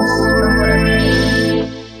 or whatever it is.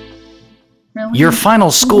 Really? Your final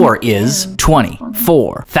score is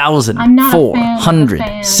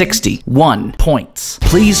 24,461 points.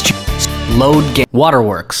 Please choose load game.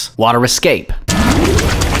 Waterworks. Water escape.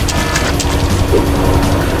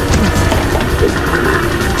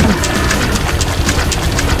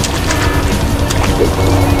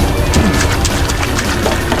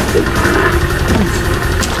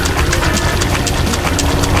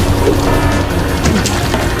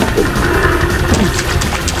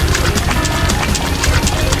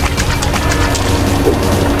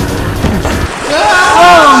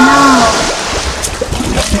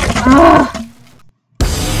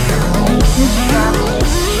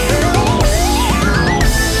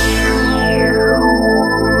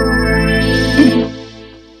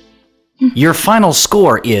 Your final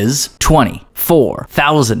score is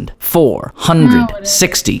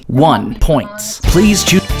 24,461 points. Please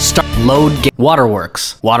choose start load game.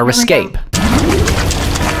 Waterworks. Water escape.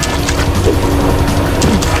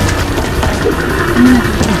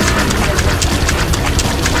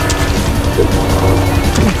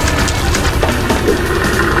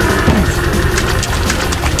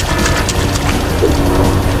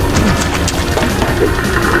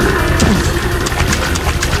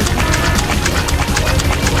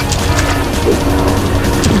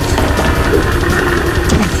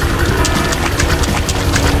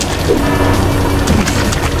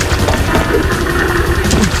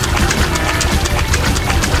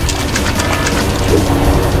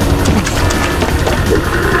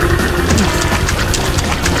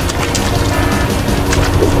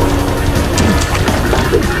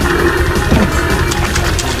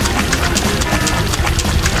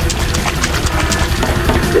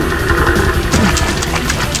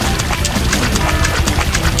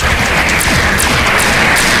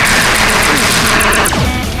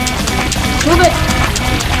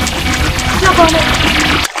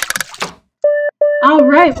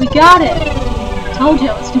 Alright, we got it! Told you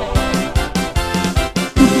I was gonna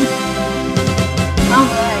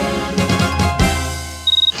Alright.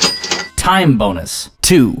 Time bonus.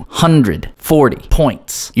 240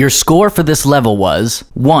 points. Your score for this level was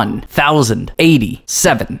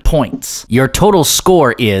 1,087 points. Your total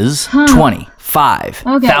score is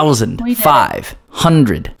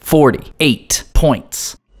 25,548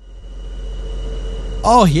 points.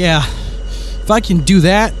 Oh yeah. If I can do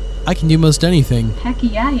that, I can do most anything. Heck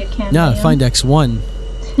yeah, you can. Now find X1.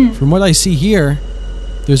 From what I see here,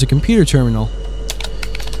 there's a computer terminal.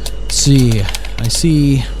 Let's see. I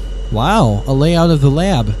see... Wow, a layout of the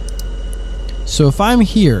lab. So if I'm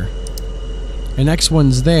here, and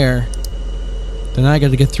X1's there, then I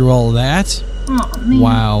gotta get through all of that? Oh, man.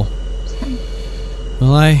 Wow.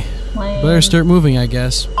 Well, I better start moving, I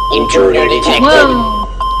guess. Intruder detected. Whoa!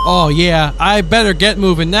 Oh yeah, I better get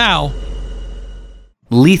moving now.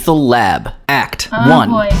 Lethal Lab. Act 1. Oh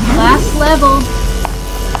boy, last level.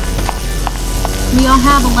 We all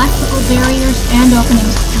have electrical barriers and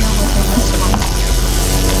openings to deal with in this one.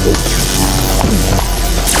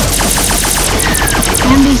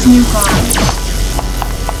 And these new guards.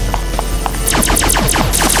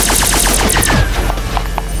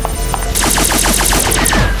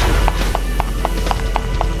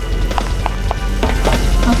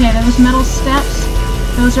 Okay, those metal steps,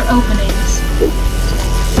 those are openings.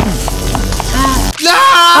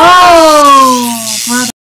 Oh,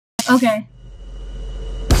 brother. Okay.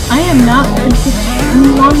 I am not good today.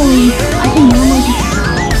 I can normally just...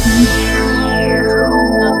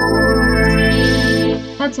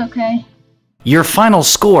 That okay. Your final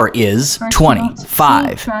score is First you don't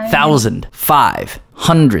succeed, try again.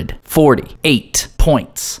 25,548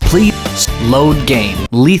 points. Please load game.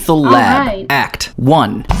 Lethal Lab. Alright. Act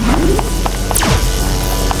 1.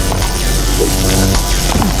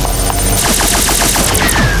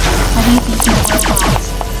 I hate these new robots.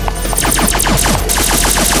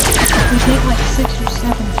 They take like 6 or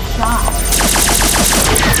 7 shots.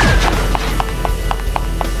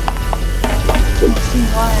 Let's see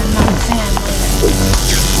why I'm not a fan later.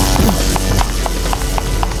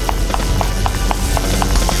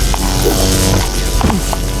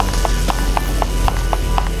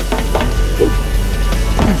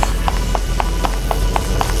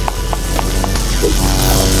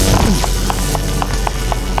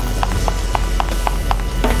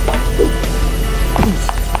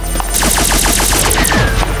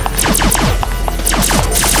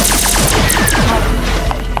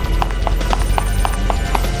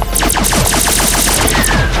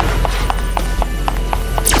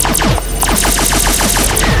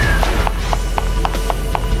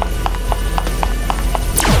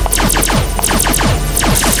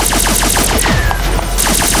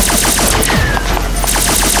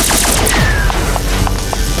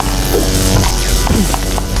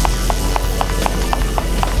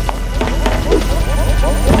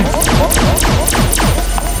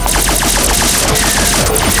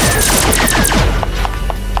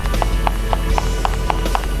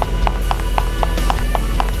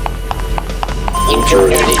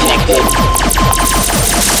 Intruder detected.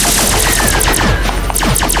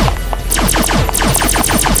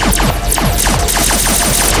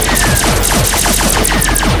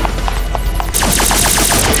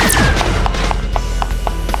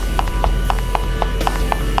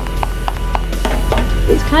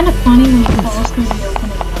 It's kind of funny when he falls through the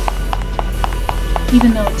opening though.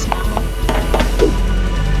 Even though it's not.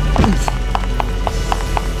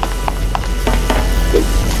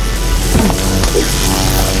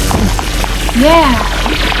 Yeah!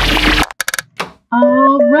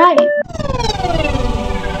 Alright!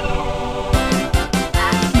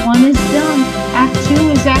 Act 1 is done. Act 2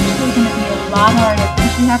 is actually going to be a lot harder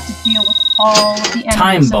because you have to deal with all of the enemies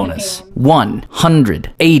Time in the bonus. game.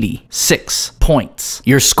 186 points.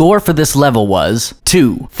 Your score for this level was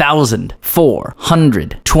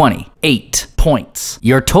 2,428 points.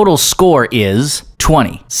 Your total score is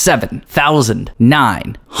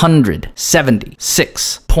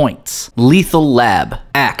 27,976 points. Lethal Lab.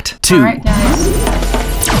 Act 2. Alright,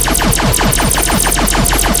 guys.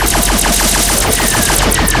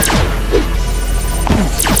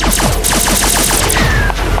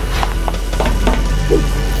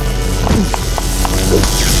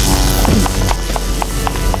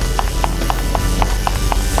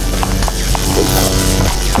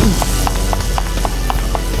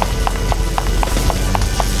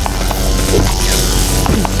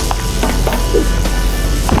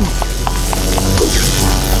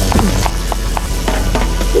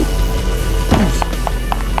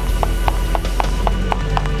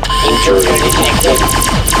 Intruder detected.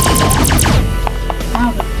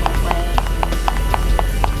 Out of the way.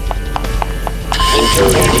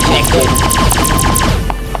 Intruder detected.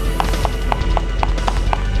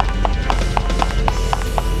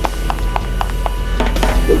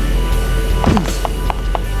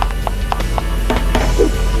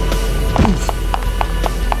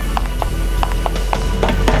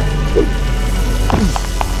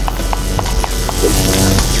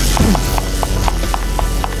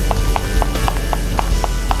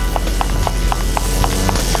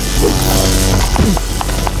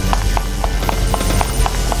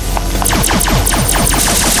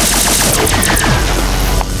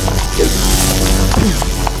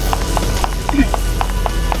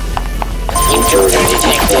 Intruder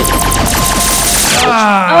detected.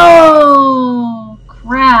 Oh,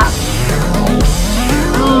 crap.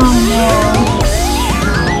 Oh, no.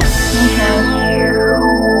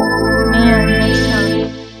 Okay. Man, that's tough.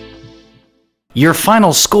 Your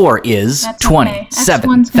final score is That's okay.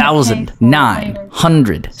 X1's gonna pay for it later.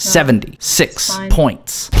 27,976 So, it's fine.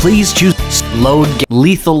 points. Please choose load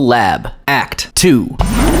Lethal Lab. Act 2.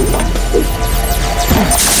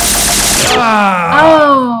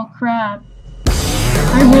 Oh, crap.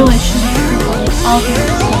 I really should have freaking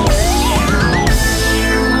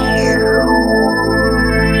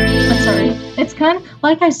That's alright. It's kind of,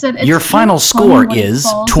 like I said, it's Your kind final of funny score when it is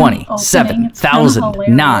falls in the opening. It's kind of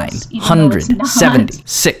hilarious, even though it's not.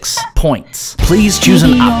 27,976 points. Please choose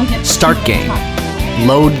Maybe an you'll get Start to game. fun.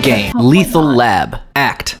 Load game. Hopefully Lethal not. Lab.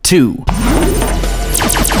 Act 2.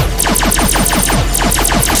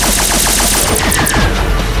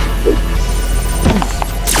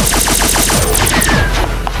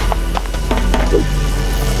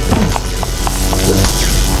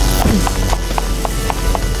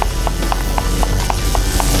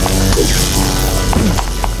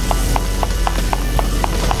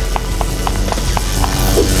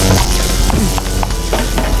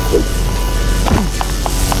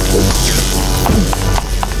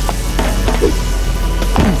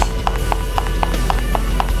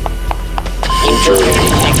 Intruder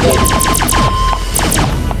detected.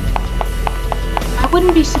 I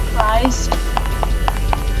wouldn't be surprised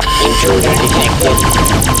Intruder detected.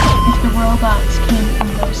 if the robots came from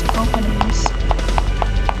those openings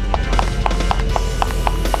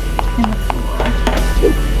in the floor.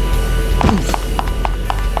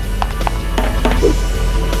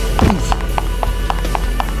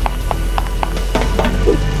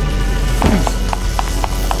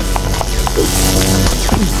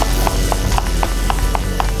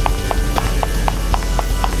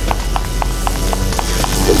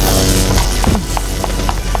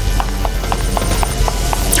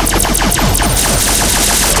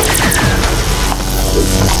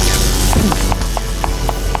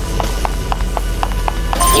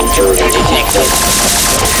 Intruder detected.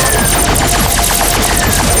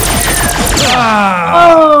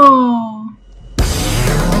 Oh!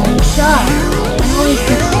 Shot. I always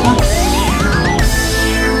get stuck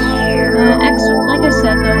there. Like I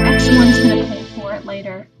said though, X1's gonna pay for it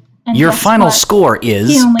later. And Your guess final what? score He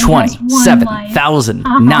is only has one life.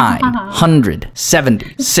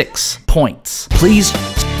 27,976 points. Please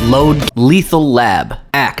load Lethal Lab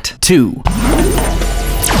Act 2.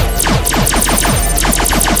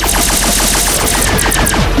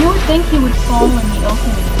 You would think he would fall in the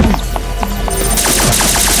opening.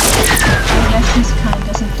 I guess his kind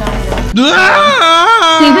doesn't die though.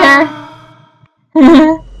 See there?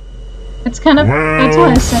 It's kind of, that's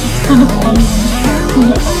why I said it's kind of funny when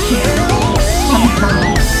you fall from the opening. Kind of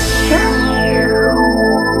funny.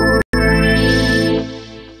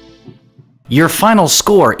 Your final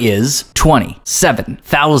score is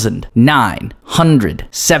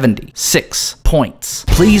 27,976 points.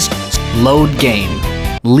 Please load game.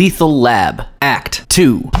 Lethal Lab Act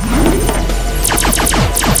 2.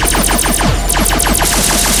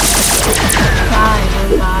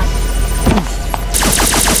 Die, robot.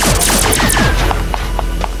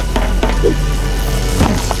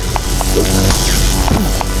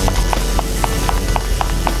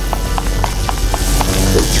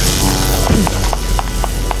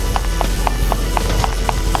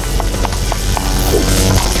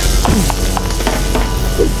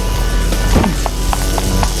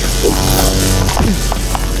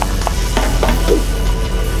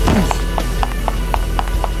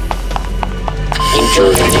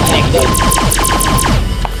 Intruder detected.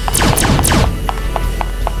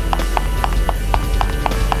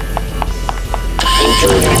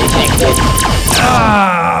 Intruder detected.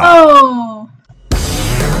 Oh!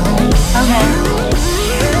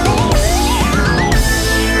 Okay.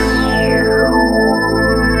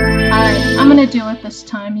 Alright, I'm gonna do it this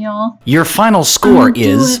time, y'all. Your final score I'm gonna do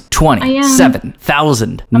is it. I am.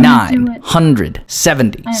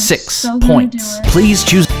 27,976 so gonna points. do it. Please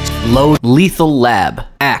choose load Lethal Lab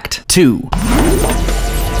Act 2.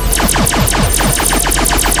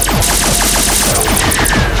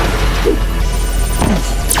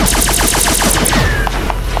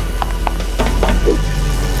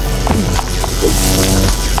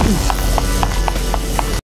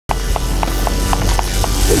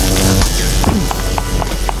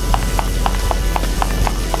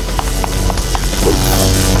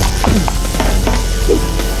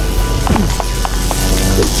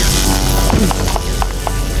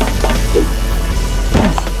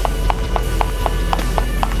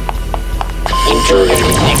 Intruder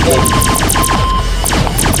detected.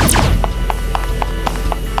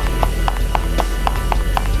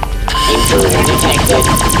 Intruder detected.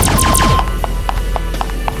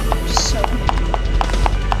 So.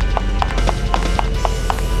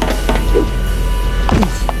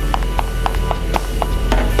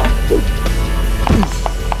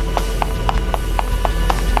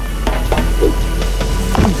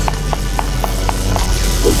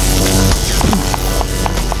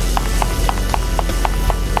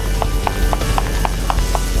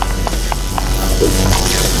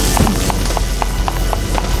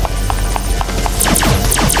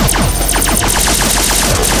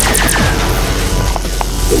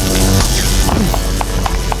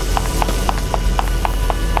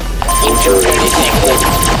 Intruder detected.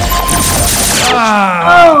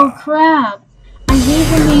 Oh crap! I hate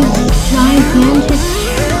when these gigantic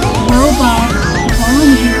robots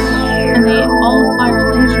spawn here and they all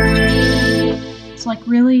fire lasers. It's like,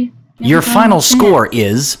 really? Your final score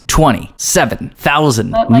is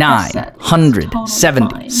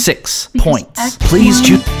 27,976 points. Please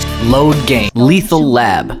choose load game. Lethal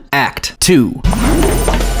Lab Act 2.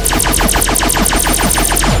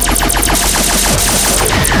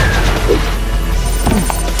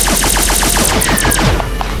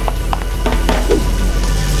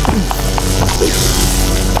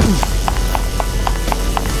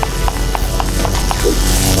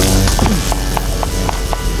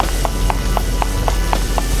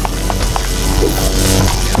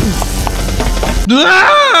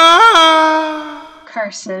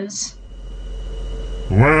 Curses.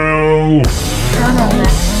 Well... Shut up,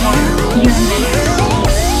 next one. You're next.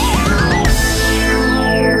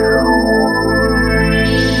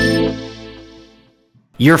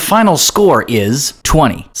 Your final score is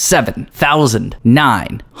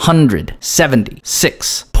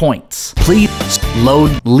 27,976 points. Please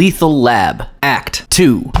load Lethal Lab Act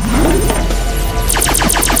 2.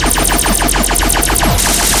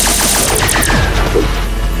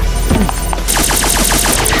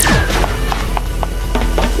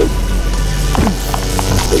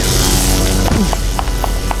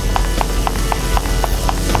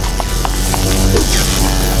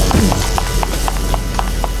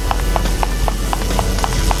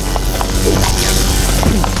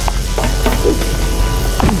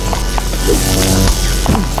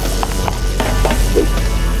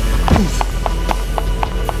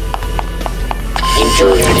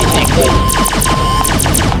 Intruder detected.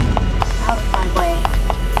 Out of my way.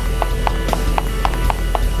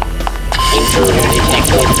 Intruder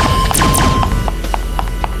detected.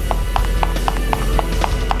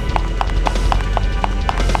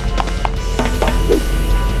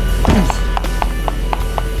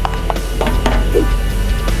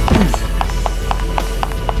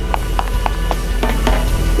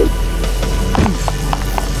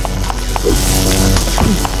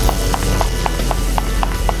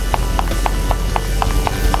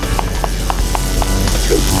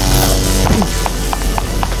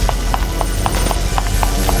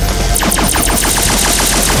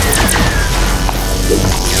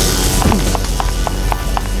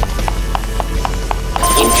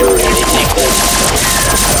 Intruder detected.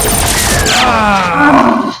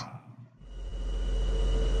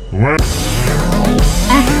 What?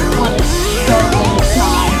 Everyone is so gonna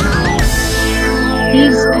die.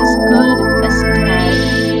 He's as good as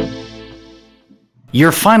dead.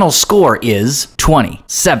 Your final score is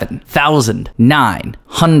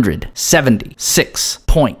 27,976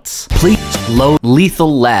 points. Please load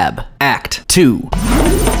Lethal Lab Act 2.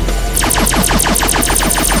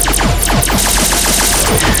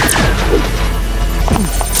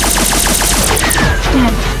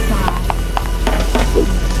 Stand aside.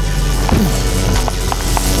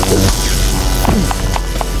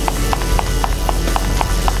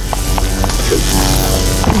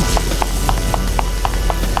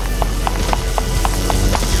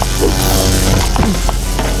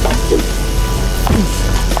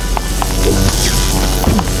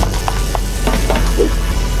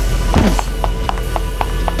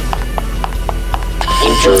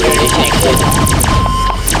 Intruder detected.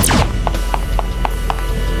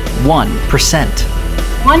 1%.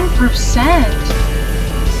 1%?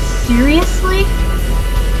 Seriously?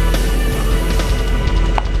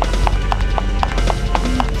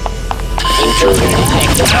 Intruder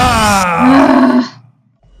detected.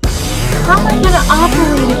 How am I gonna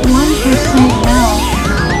operate at 1% now?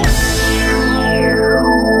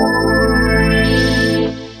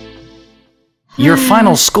 Your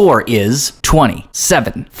final score is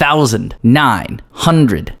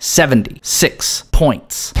 27,976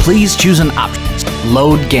 points. Please choose an option.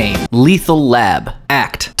 Load game. Lethal Lab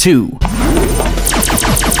Act 2. All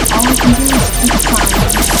I can do is keep trying.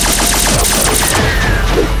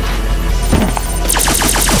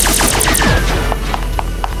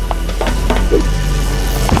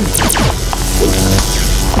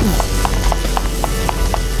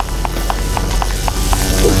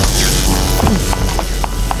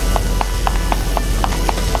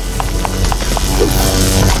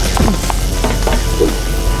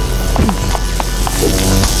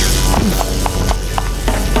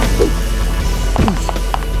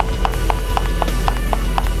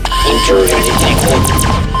 Intruder detected.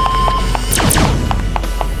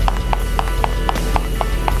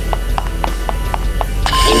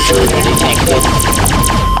 Intruder detected.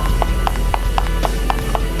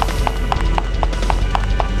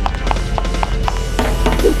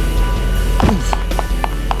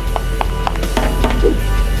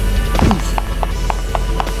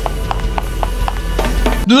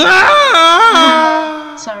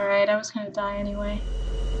 It's alright, I was gonna die anyway.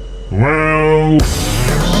 Well...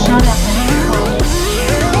 Shut up and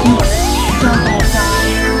close. You are so gonna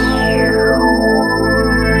die.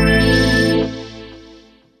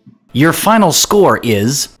 Your final score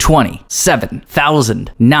is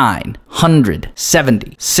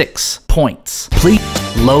 27,976 points.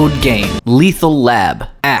 Please load game. Lethal Lab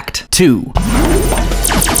Act 2.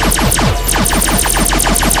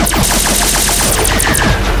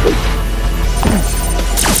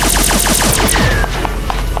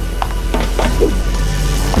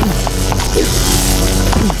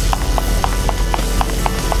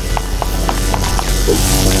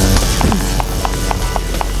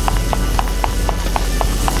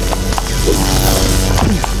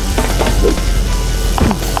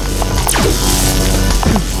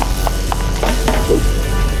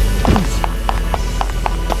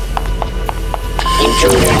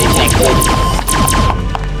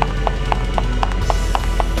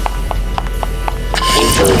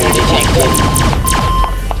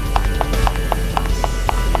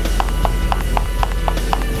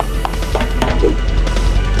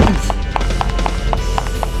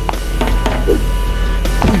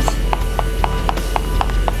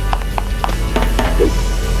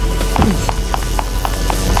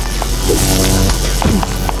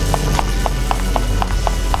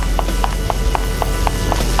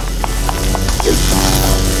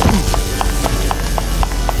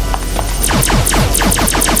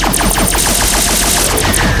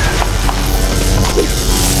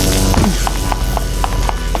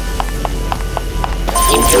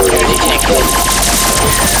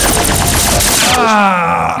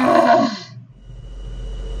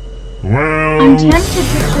 Well, I'm tempted to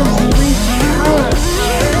just restart.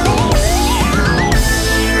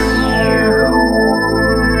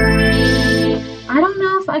 I don't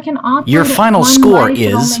know if I can operate. Your at final one score life at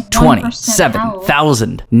is only 1% health.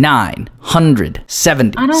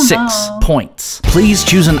 27,976 know. points. Please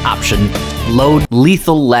choose an option. Load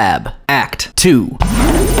Lethal Lab. Act 2.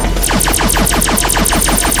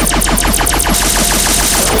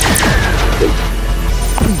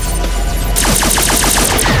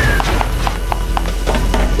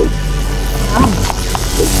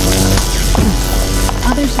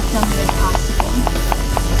 Others have done the impossible.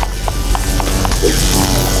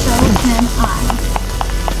 So can I.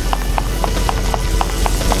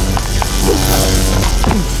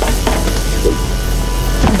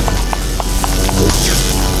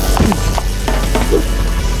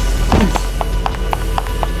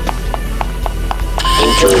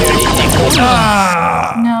 Intruder detected.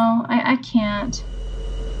 No, I can't.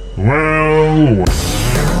 well,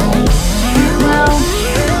 Well,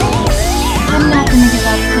 I'm not gonna give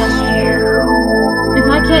up just yet. If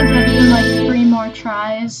I can't get even like 3 more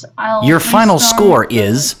tries, I'll Your final restart, score but is I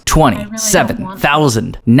really don't want to.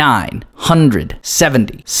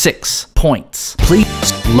 27,976 points.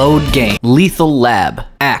 Please load game. Lethal Lab.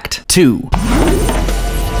 Act 2.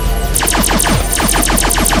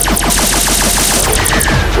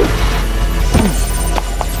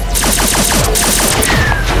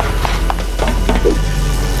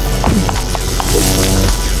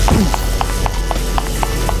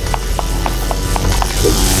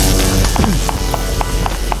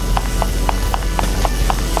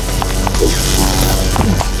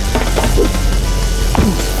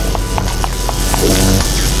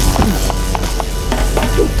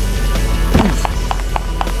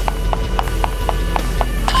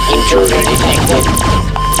 Intruder detected.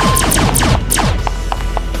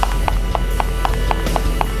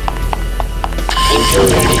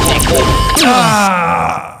 Intruder detected.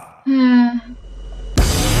 You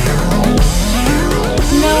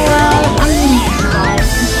know what? I'm gonna restart.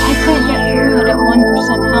 'Cause I can't get through it at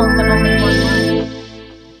 1% health and only 1 life.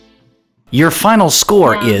 Your final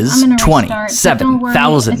score Yeah, is I'm gonna restart, but don't worry,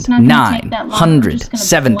 it's not gonna take that long. I'm just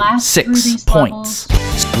gonna blast through 27,976 these points.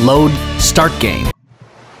 Load start game.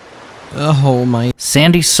 Oh my.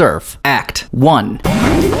 Sandy Surf. Act 1. It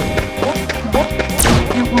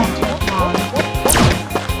won't take long.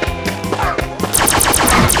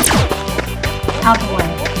 Out the way.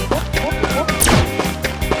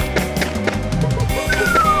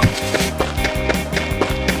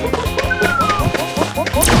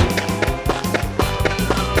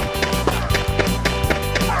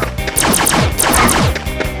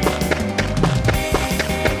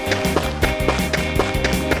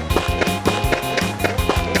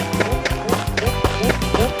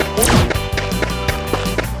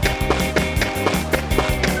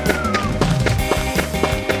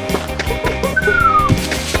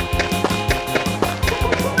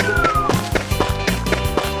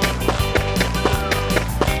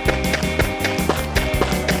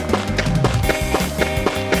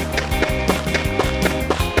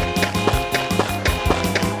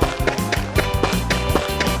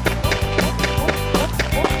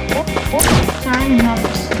 Sorry to have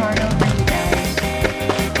to start over, you guys.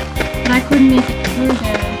 But I couldn't make it through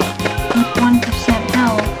there with 1%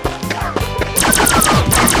 health.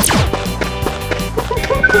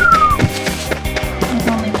 With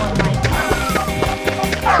only 1 life left.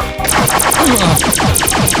 Oh my God.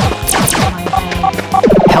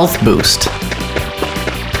 Health boost.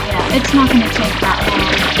 Yeah, it's not gonna take that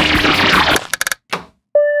long.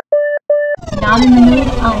 Not in the mood,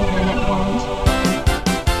 I'll win, it won't.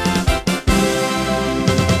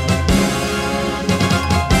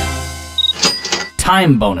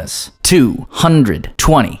 Time bonus.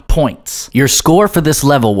 220 points. Your score for this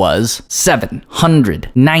level was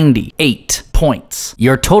 798 points.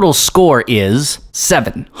 Your total score is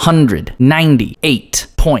 798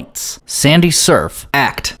 points. Sandy Surf.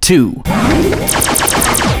 Act 2.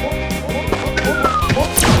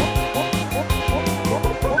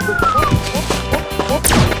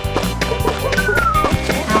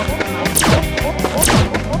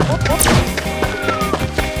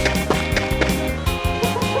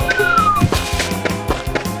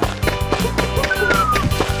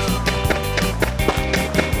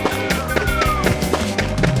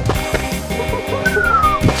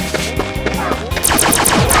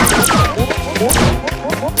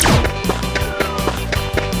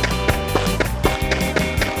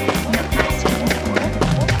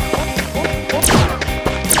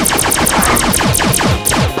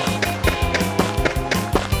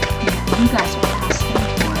 You guys are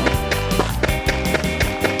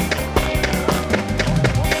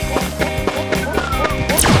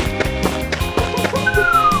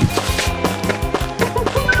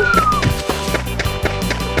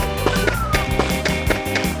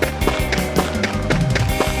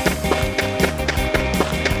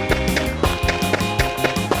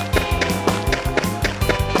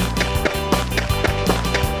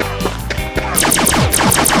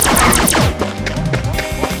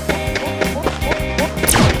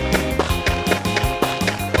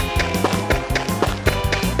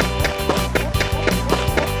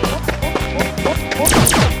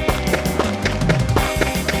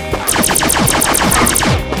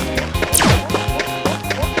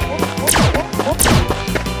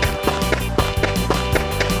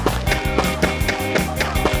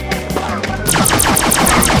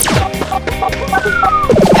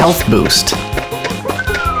Health boost.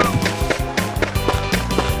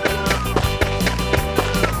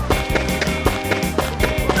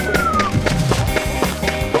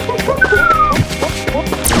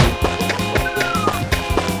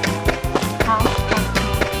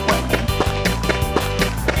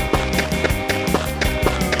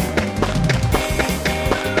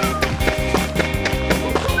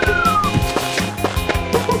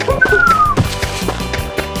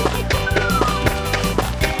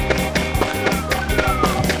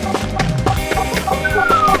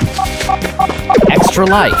 Extra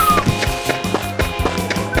life.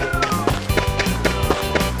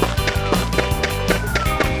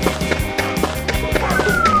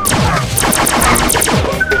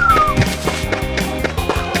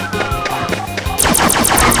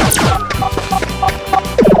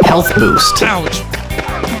 Health boost. Ouch.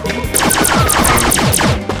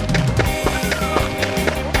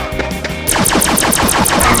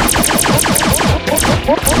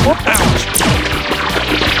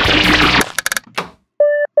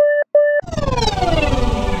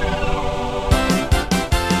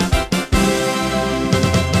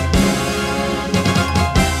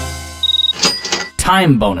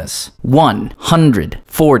 Time bonus,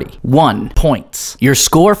 141 points. Your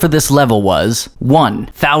score for this level was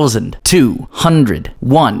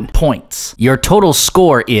 1,201 points. Your total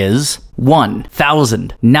score is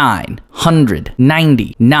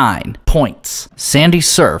 1,999 points. Sandy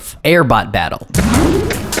Surf Airbot Battle.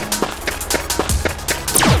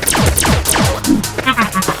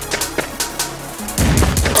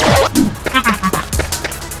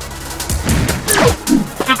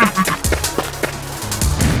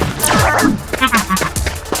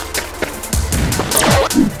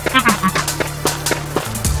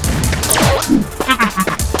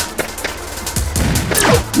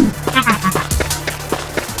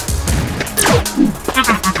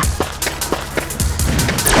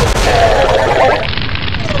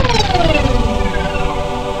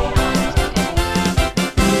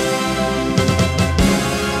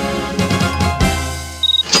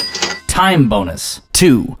 Time bonus,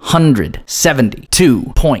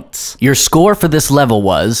 272 points. Your score for this level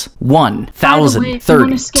was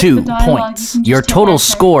 1,032 points. Your total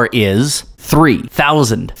score is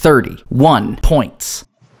 3,031 points.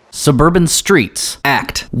 Suburban Streets,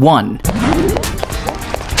 Act 1.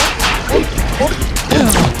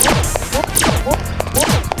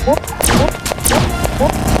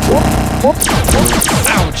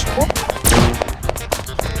 Ouch.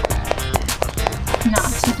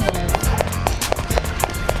 Not today.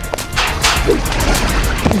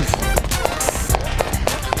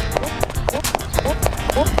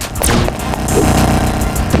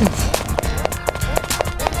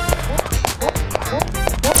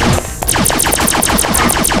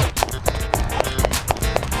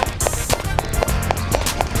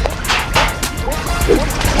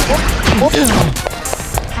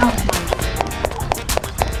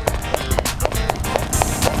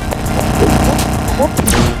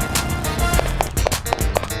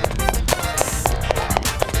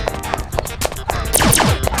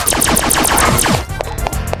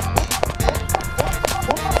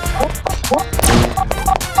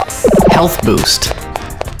 Health boost.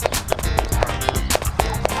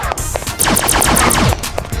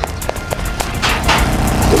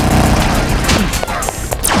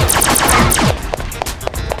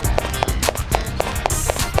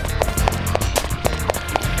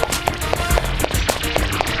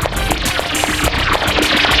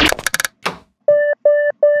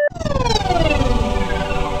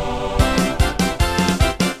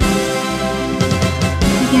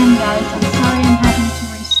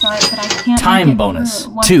 Time bonus,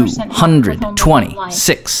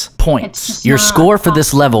 226 points. Your score for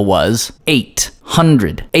this level was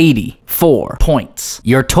 884 points.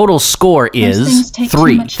 Your total score is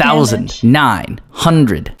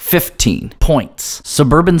 3,915 points.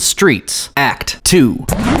 Suburban Streets, Act 2.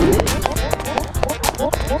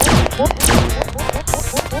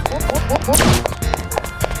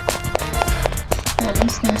 Well,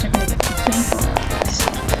 these things are going to get completely.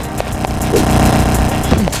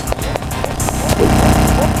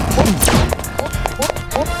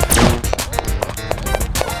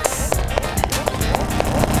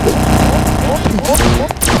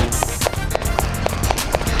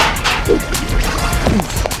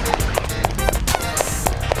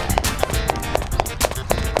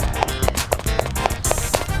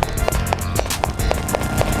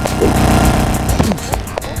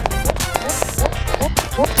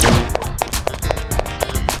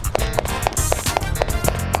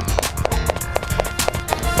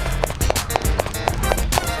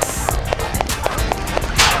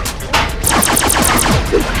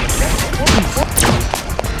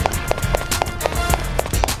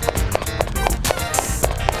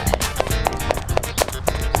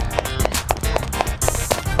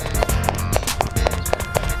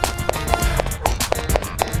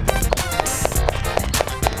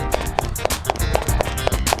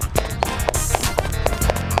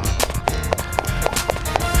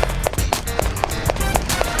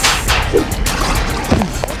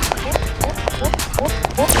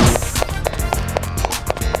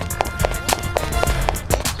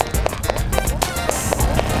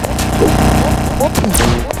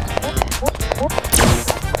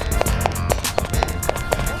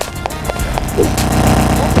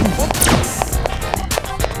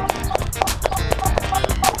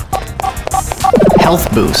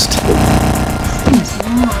 Health boost.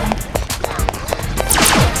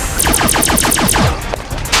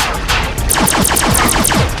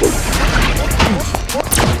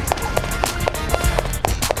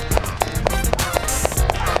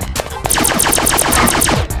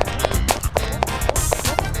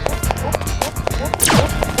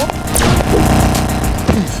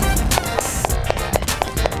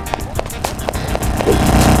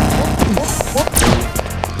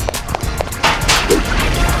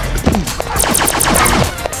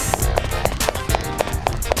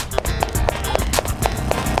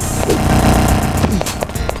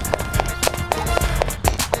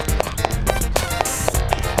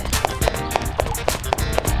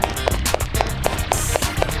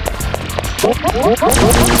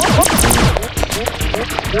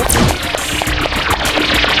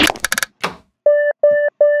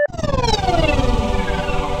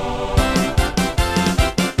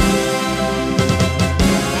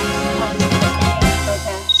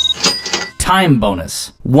 Time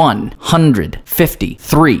bonus,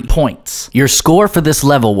 153 points. Your score for this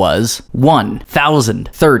level was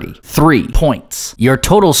 1,033 points. Your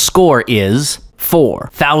total score is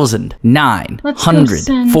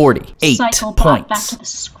 4,948 Cyclebot back points. to the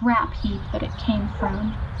scrap heap that it came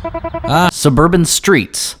from. Suburban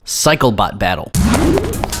Streets Cyclebot Battle.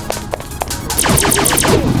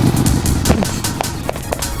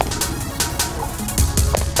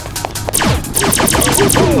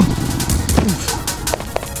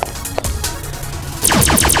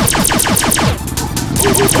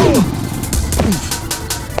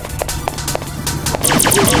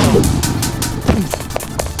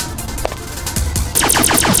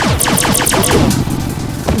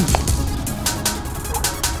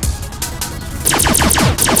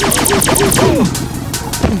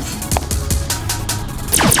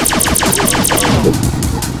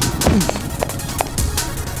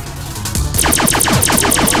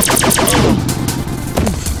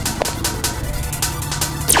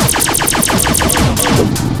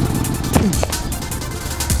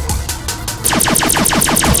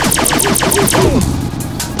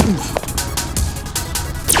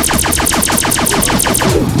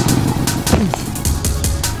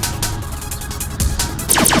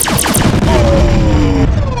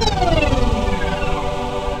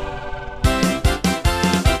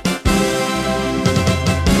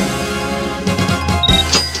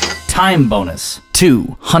 Time bonus,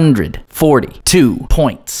 242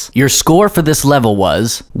 points. Your score for this level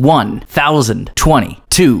was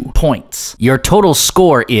 1,022 points. Your total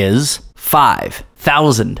score is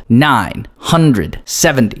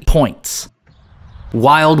 5,970 points.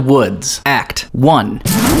 Wild Woods, Act 1.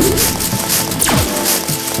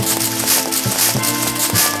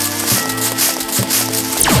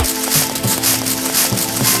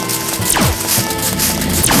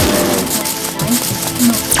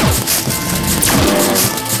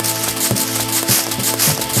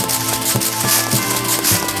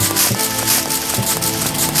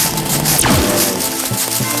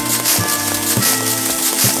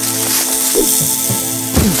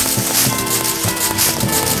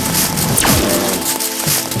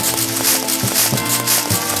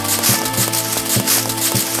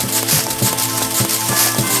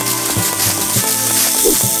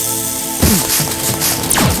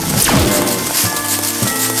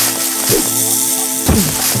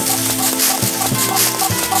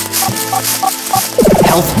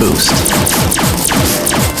 Health boost.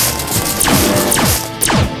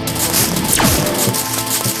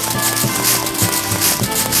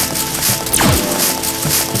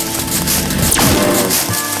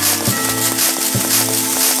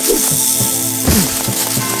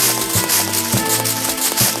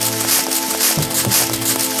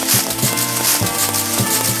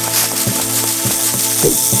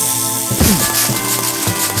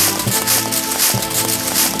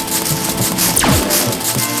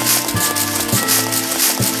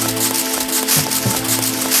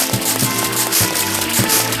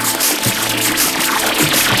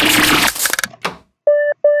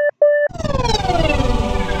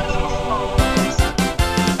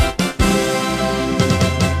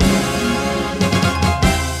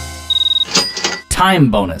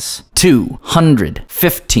 Time bonus,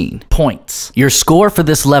 215 points. Your score for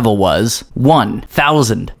this level was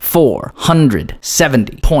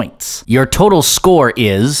 1,470 points. Your total score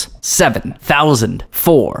is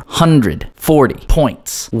 7,440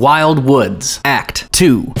 points. Wild Woods, Act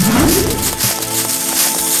 2.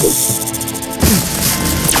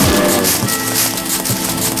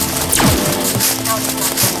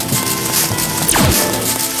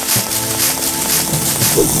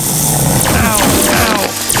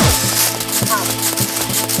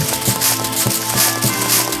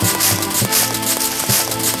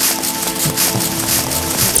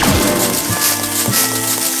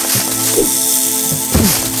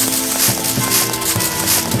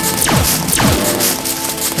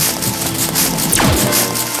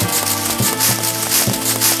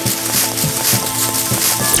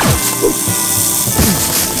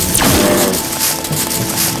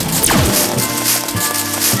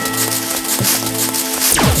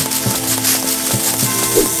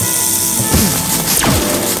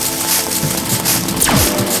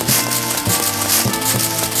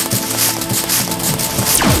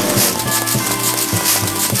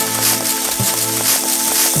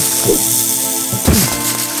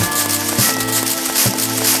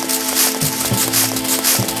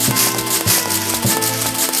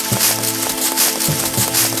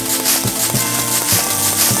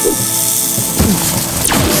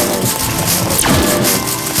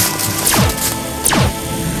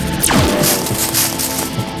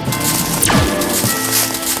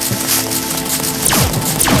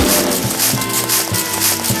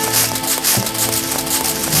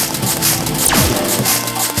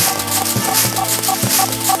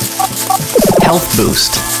 Health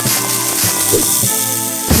boost.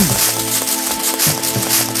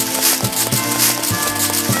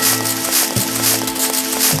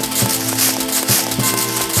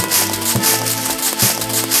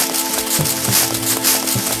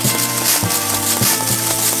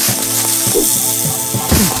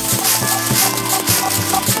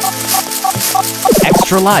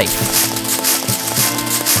 Extra life.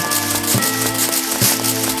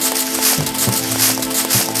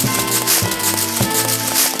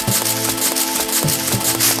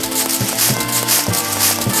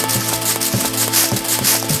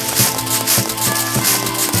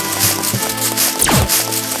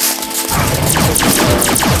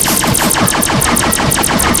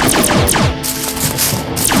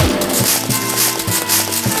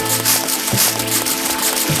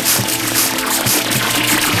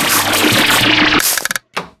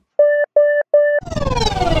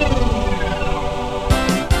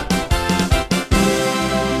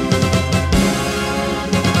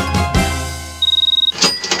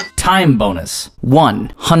 Time bonus,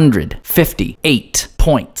 158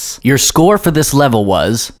 points. Your score for this level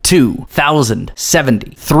was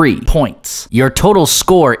 2,073 points. Your total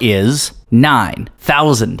score is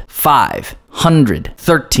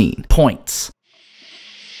 9,513 points.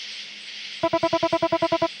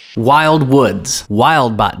 Wild Woods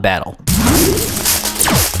Wildbot Battle.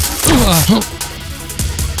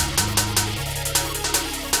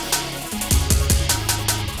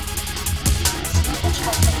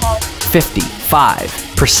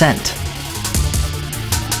 55%.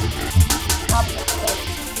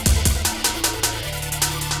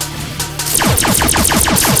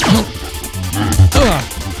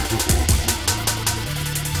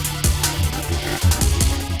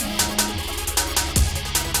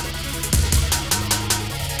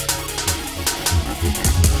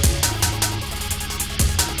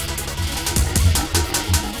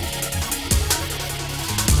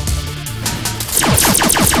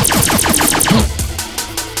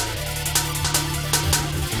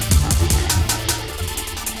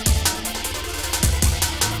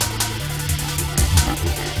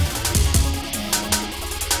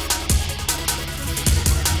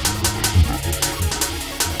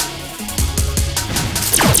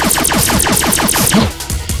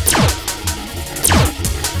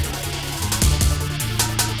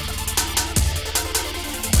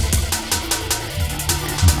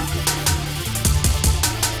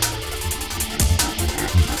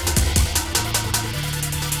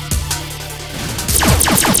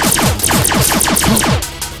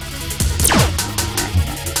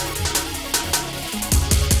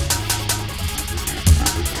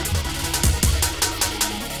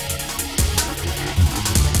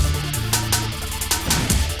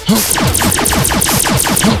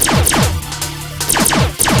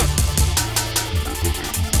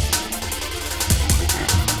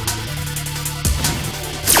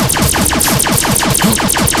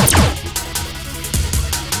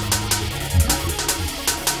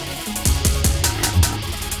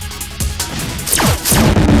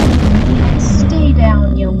 Stay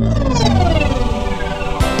down, you loser.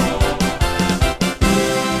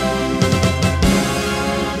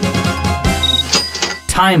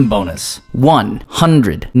 Time bonus,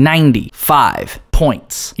 195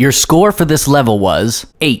 points. Your score for this level was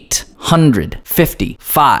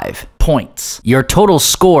 855 points. Your total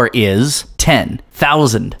score is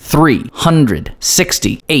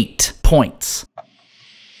 10,368 points.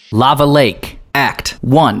 Lava Lake, Act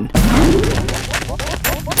 1.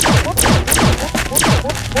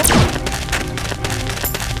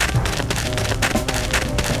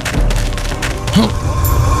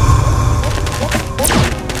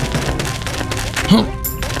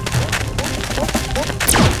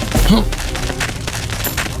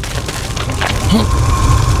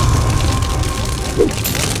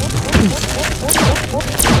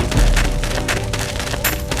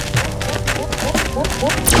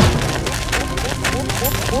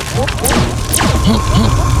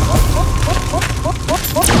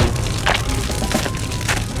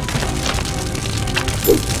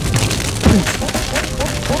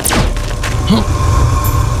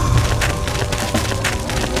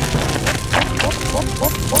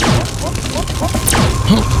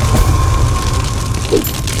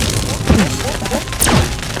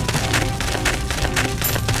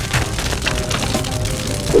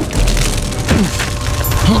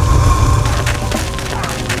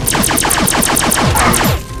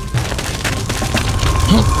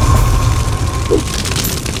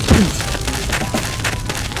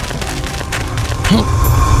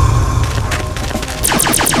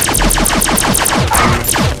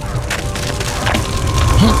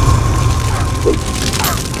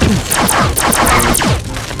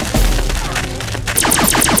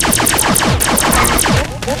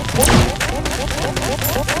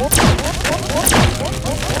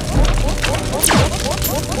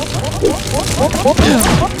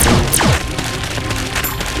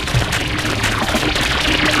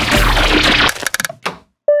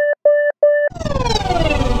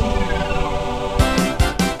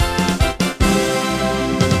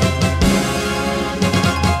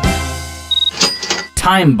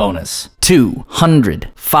 Time bonus,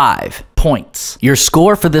 205 points. Your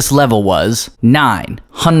score for this level was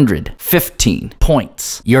 915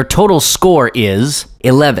 points. Your total score is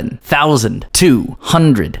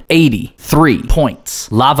 11,283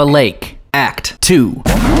 points. Lava Lake, Act 2.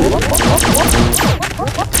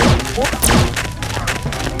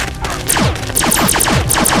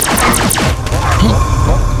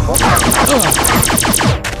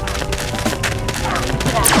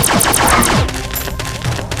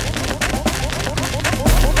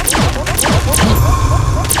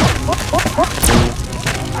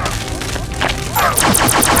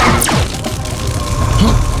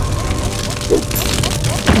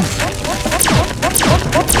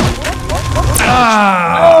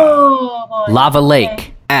 Oh, boy. Lava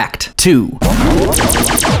Lake, Act 2.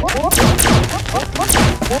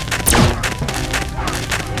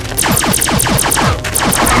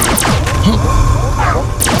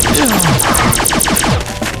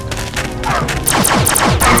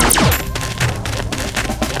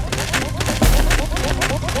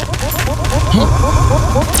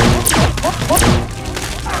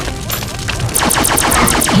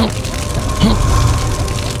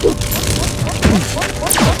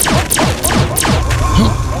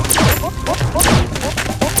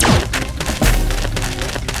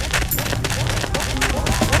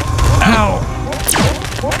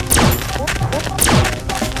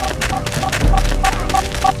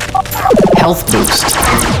 Health boost.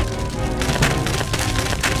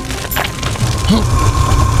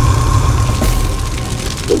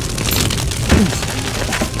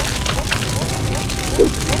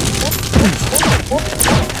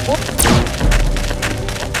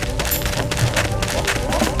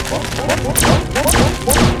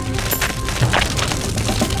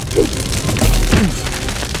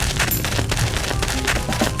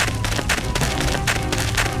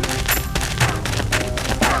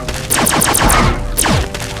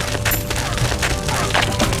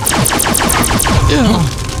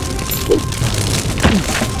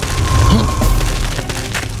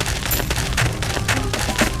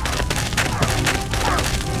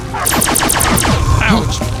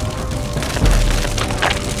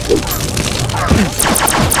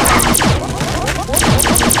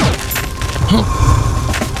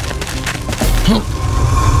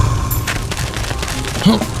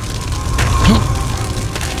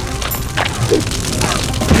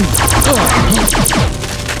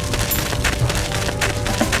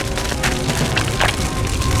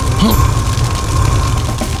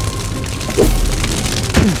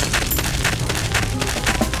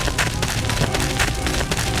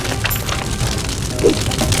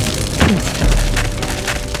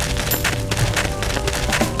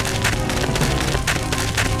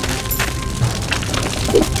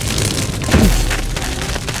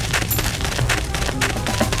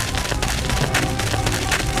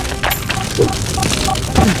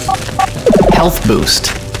 Health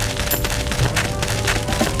boost.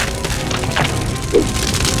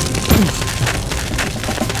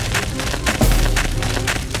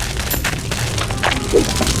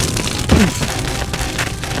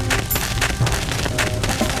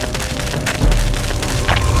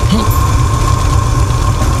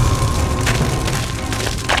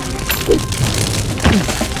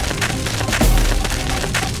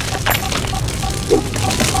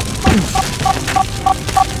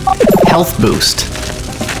 Health boost.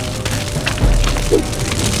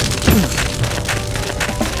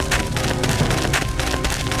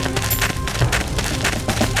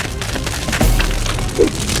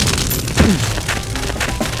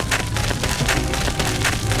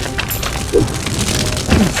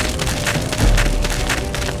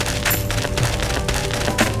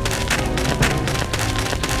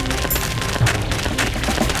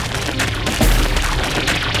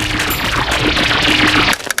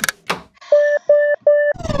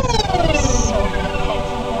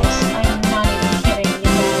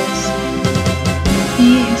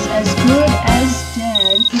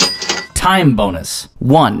 Time bonus,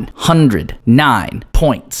 109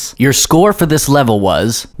 points. Your score for this level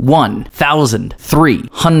was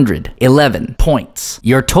 1,311 points.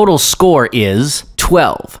 Your total score is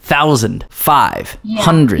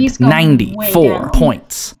 12,594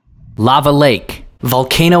 points. Lava Lake,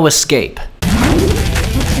 Volcano Escape.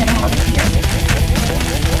 Let's get out of here.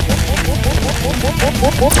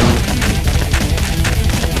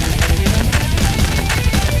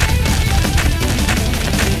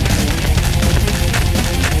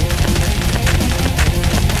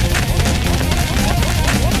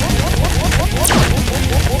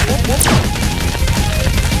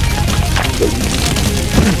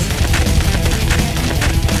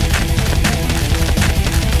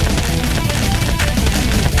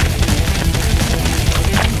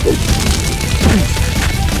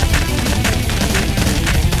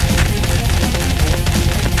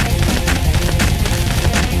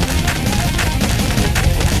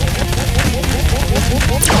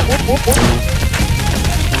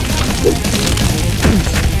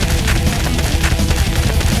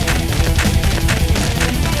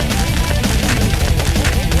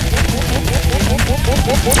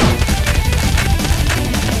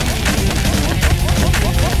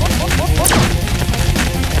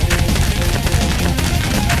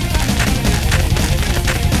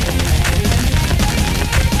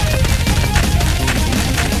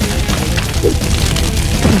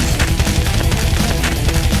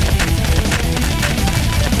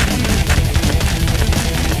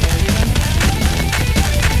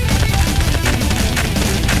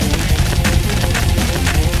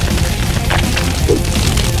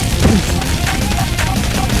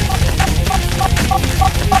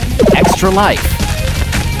 Extra life.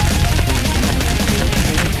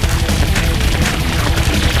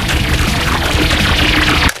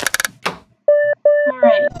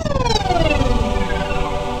 Alright.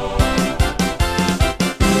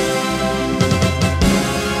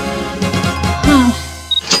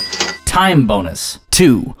 Time bonus,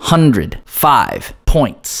 205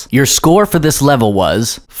 points. Your score for this level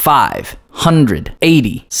was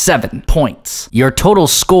 587 points. Your total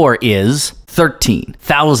score is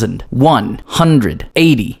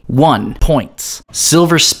 13,181 points.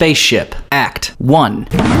 Silver Spaceship, Act 1.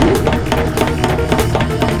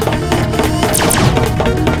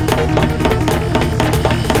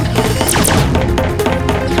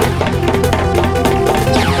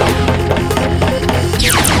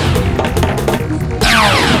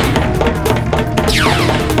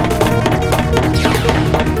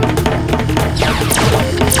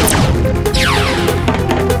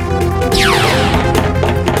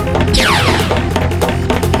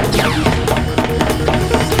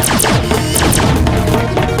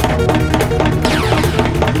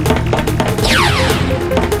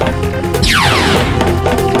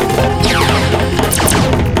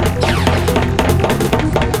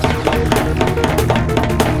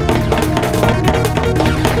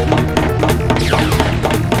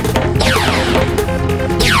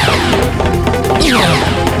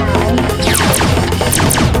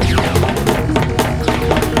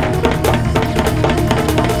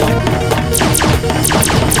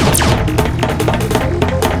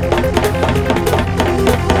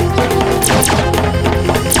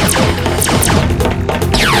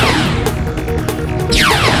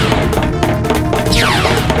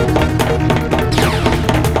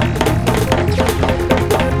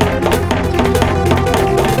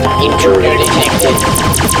 Intruder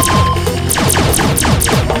detected.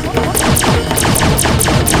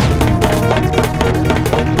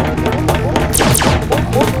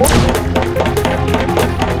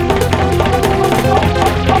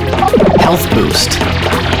 Health boost.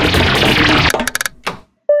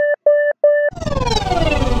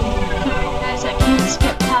 Guys, I can't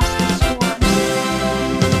skip past the scores.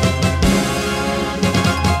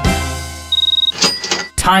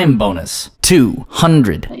 Time bonus,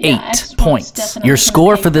 208 points. Your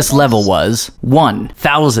score for this level was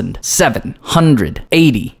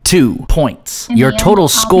 1,782 points. Your total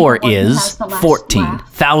score is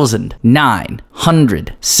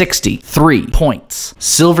 14,963 points.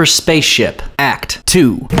 Silver Spaceship, Act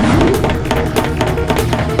 2.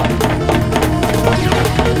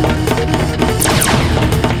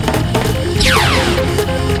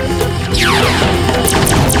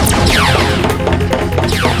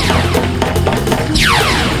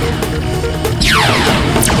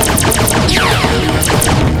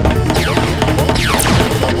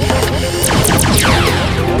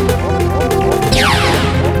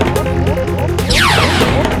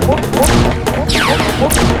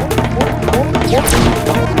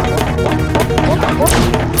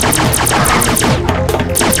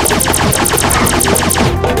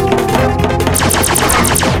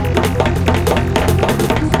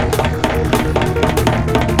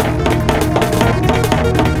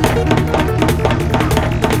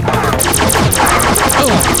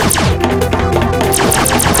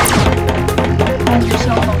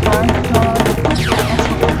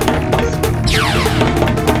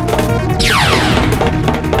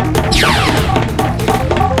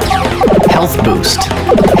 Health boost.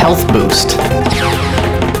 Health boost.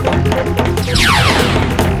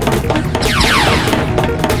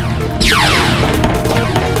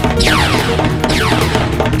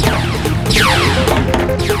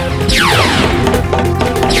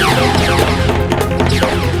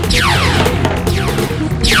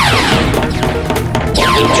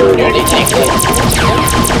 Intruder detected.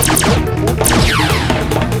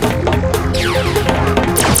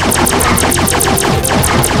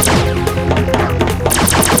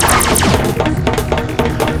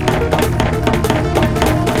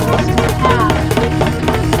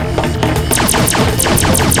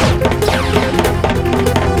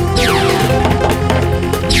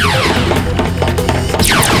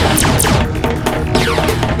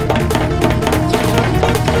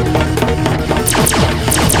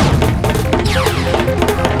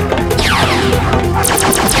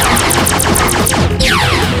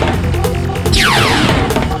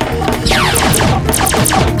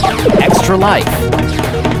 extra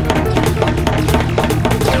life.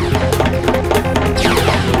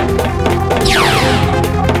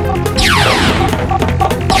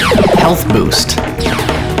 Health boost.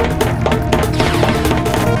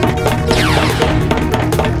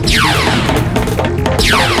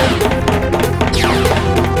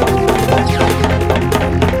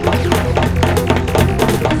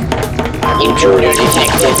 Intruder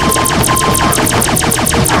detected.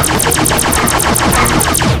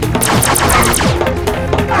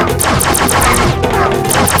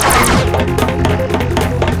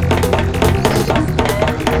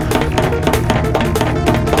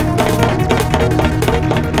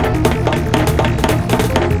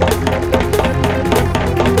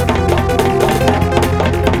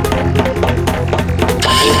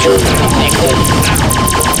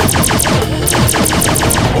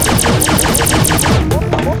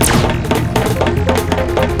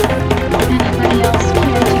 Anybody else care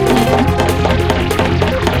to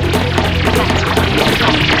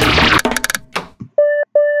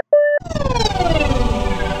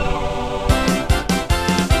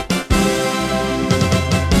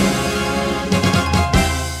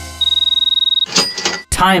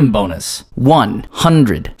Time bonus,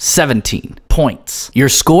 117 points. Your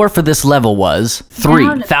score for this level was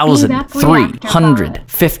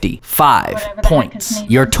 3,355 points.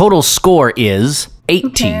 Your total score is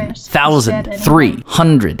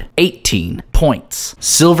 18,318 points.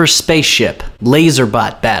 Silver Spaceship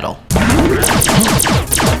Laserbot Battle.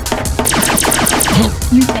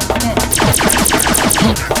 You take this.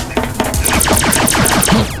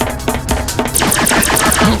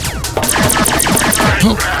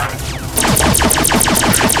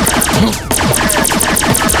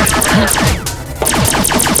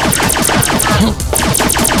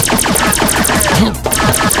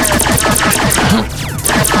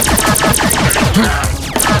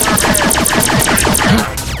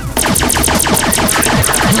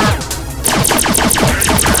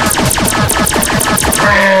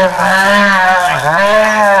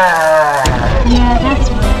 Yeah, that's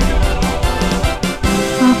weird.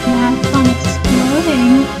 Hope you had fun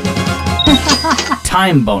exploding.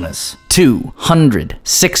 Time bonus,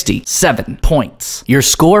 267 points. Your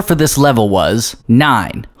score for this level was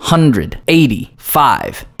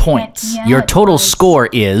 985 points. Yeah, Your it total was. score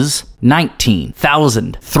is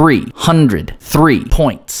 19,303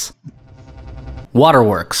 points.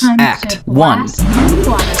 Waterworks, Time Act to 1. blast the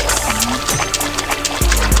water.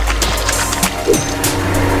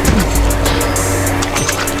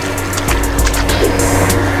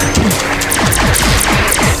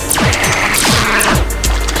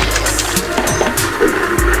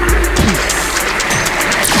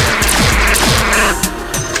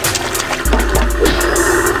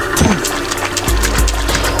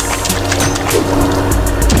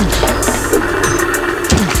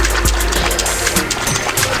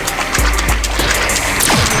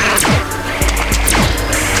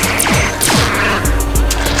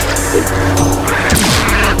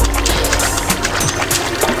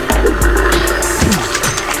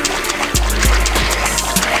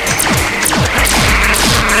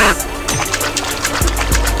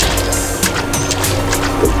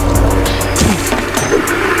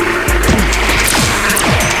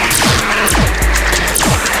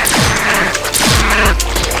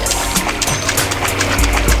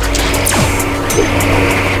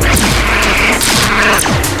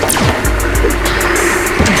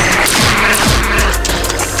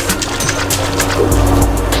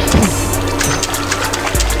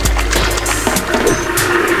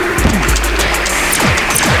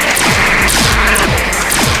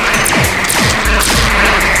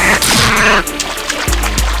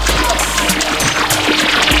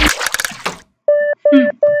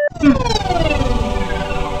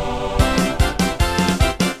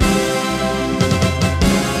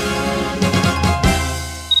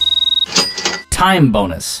 Time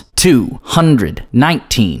bonus,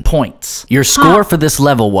 219 points. Your score for this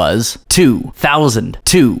level was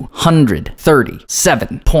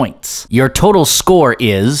 2,237 points. Your total score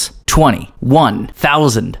is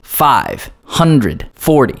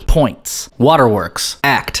 21,540 points. Waterworks,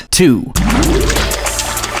 Act 2.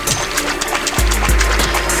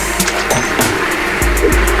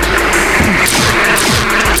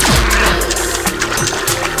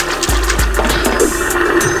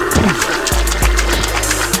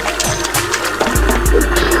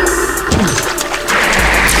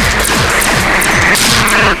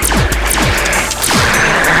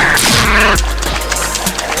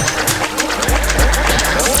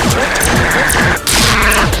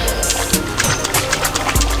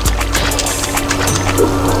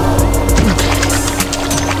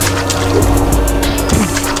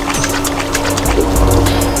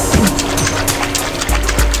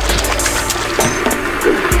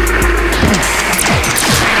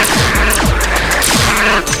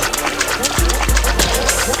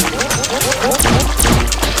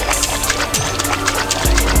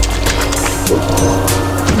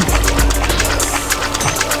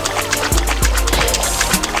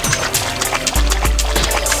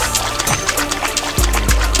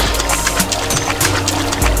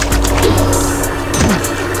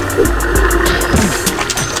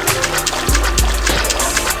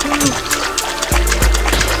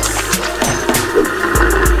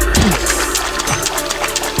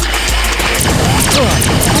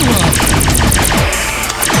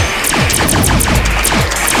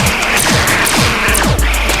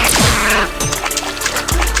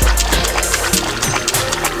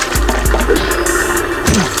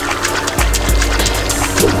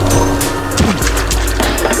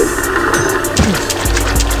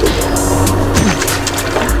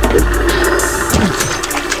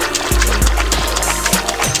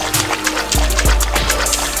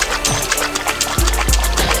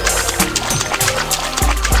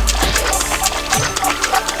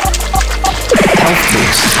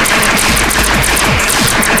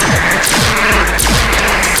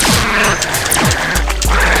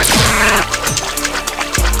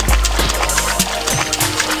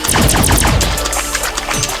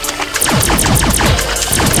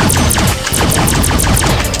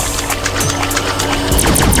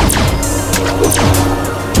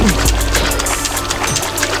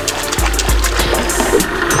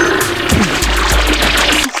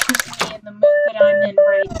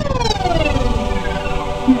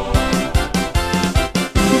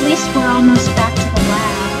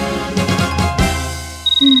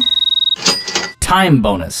 Time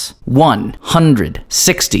bonus,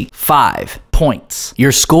 165 points.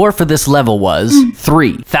 Your score for this level was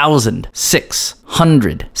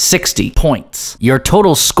 3,660 points. Your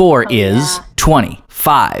total score is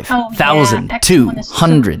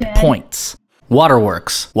 25,200 points.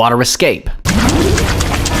 Waterworks, Water Escape.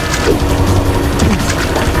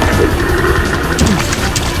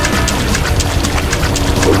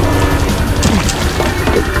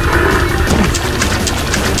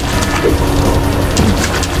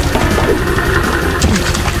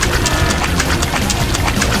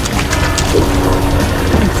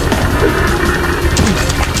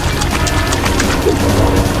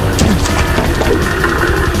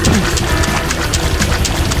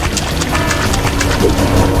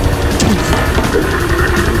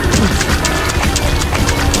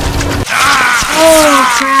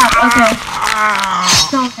 Okay.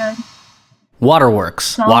 So good. Waterworks,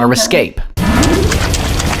 So Water good. Escape.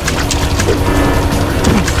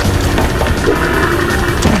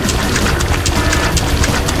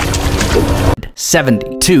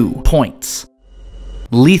 $72 points.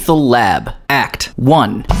 Lethal Lab, Act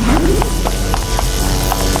 1.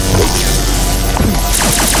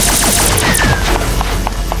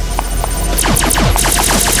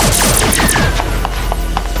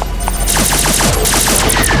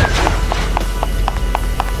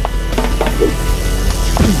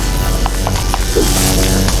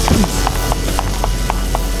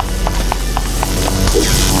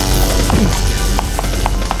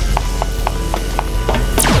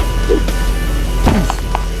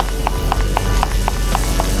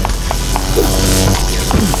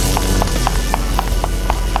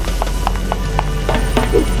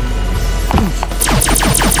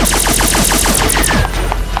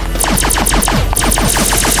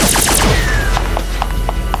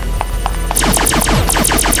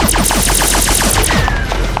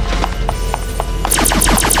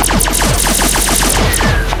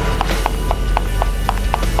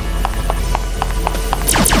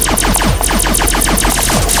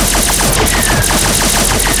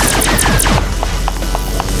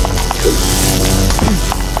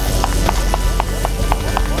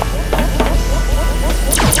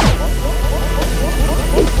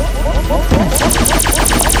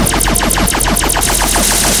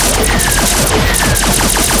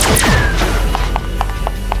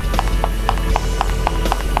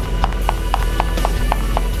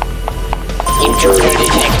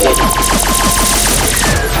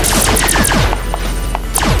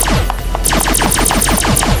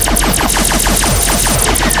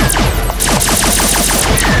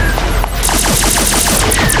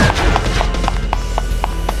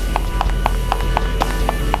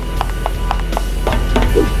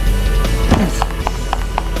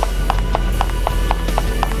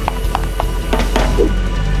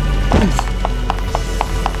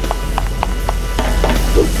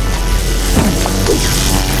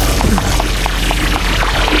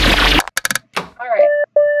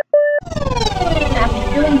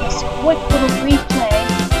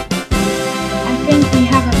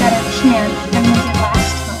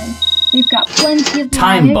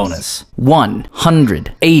 time Six. bonus.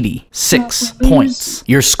 186 Well, points.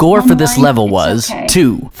 Your score for this one level life, was it's okay.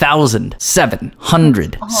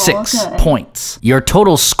 2,706 Oh, good. points. Your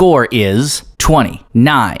total score is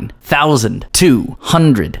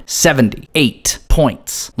 29,278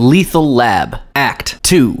 points. Lethal Lab, Act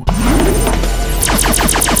 2.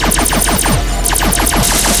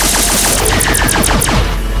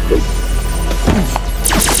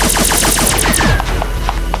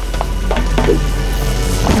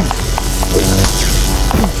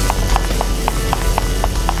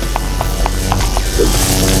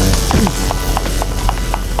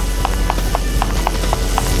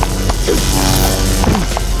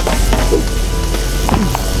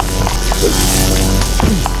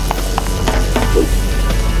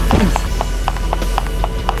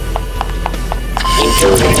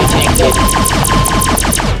 Intruder detected.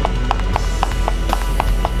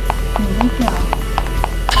 Here we go.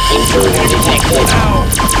 Intruder detected.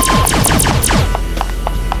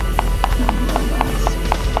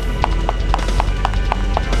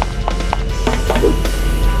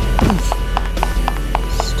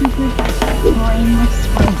 Stupid brainless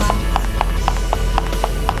robots.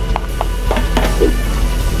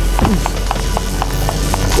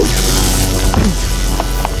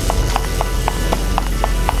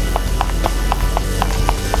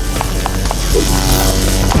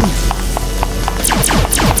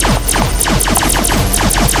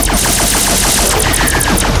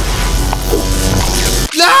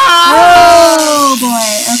 Oh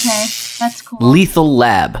boy, okay, that's cool. Lethal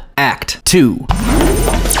Lab, Act 2.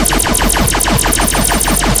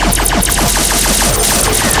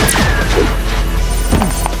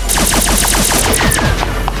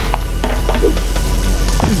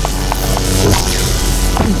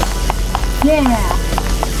 Yeah!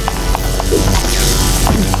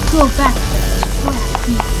 Go back to the trap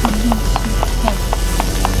you convinced you can.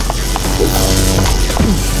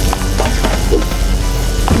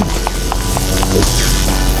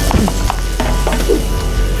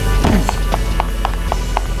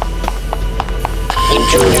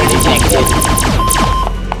 Intruder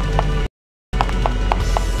detected.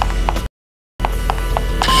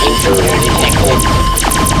 Intruder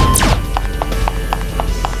detected.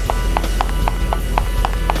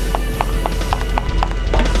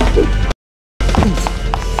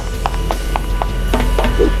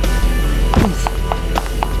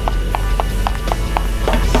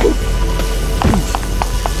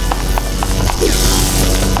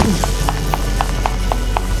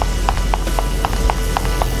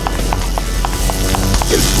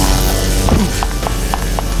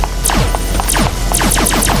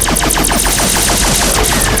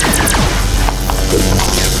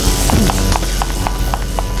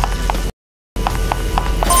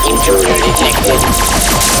 Intruder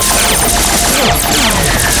detected.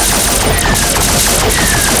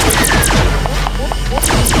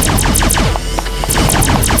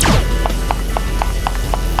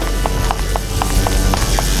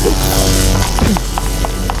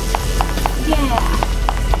 Yeah!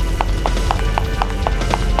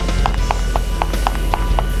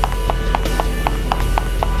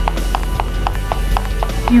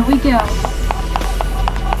 Here we go.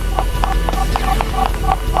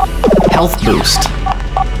 Health Boost.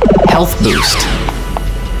 Health Boost.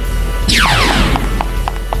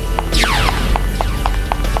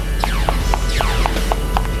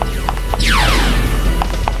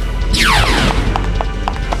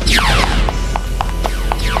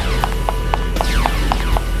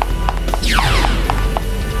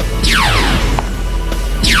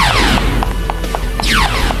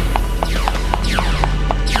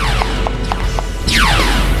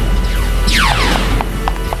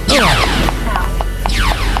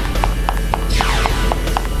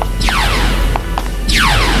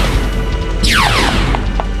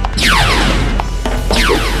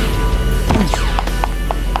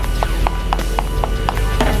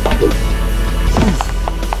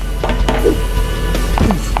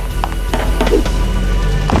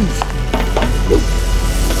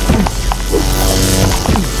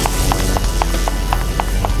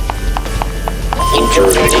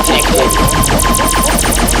 Intruder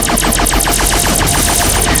detected.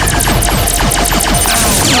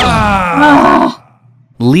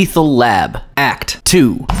 Lethal Lab, Act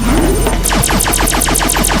 2.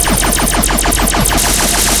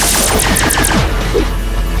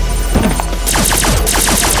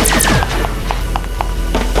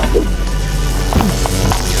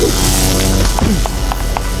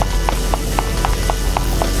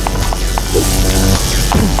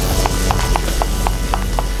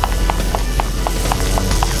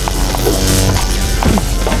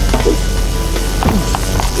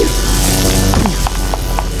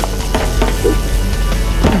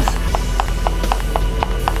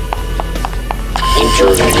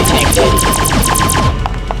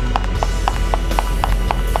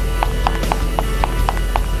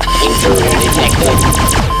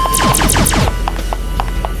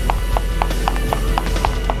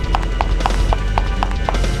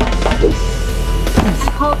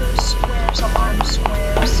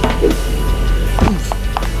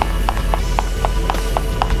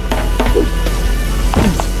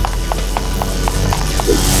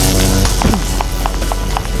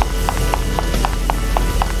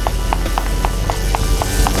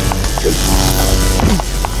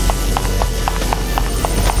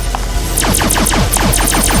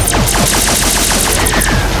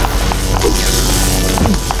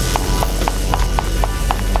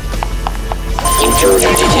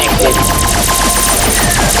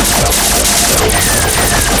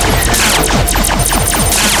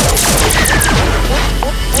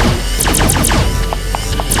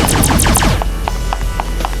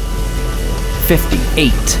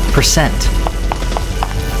 58%.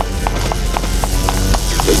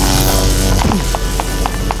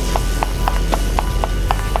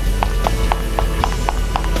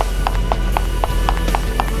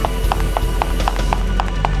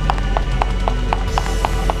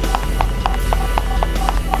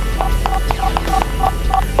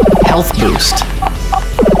 Health boost.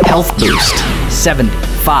 Health boost.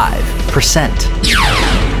 75%.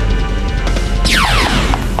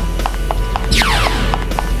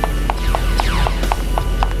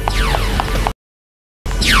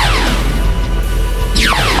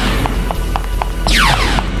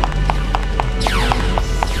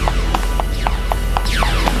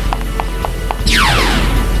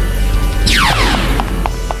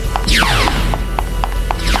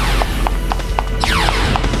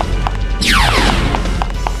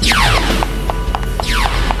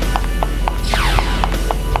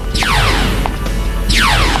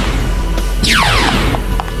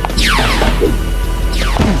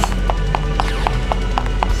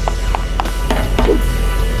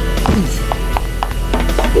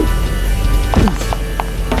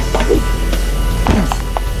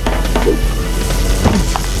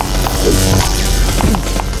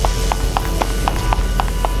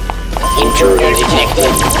 Intruder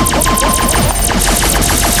detected.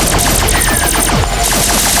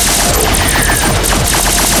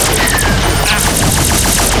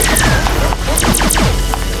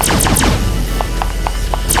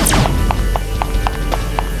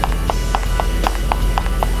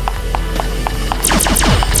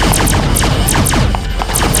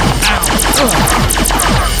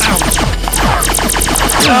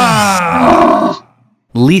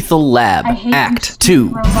 Lethal Lab, I hate Act these 2.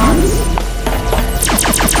 robots.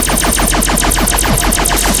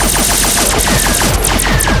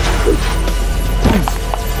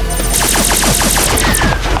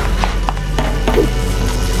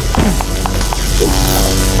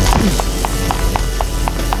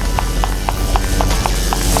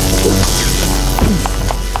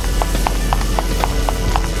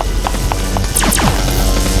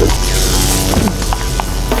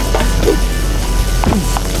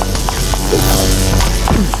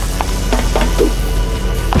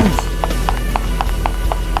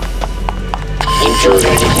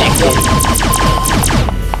 Intruder detected.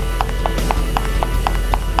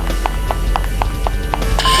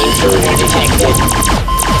 Intruder detected.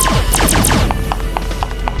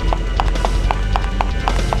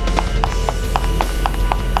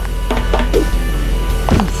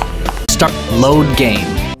 Start load game.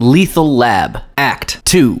 Lethal Lab, Act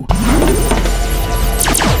 2.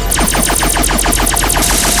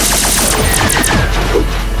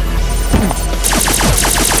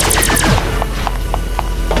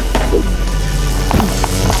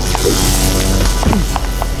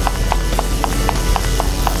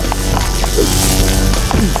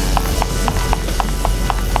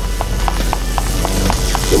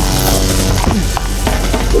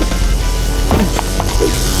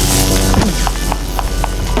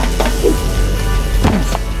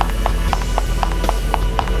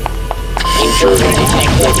 Intruder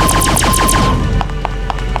detected.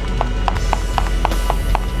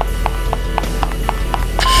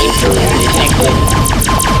 Intruder detected.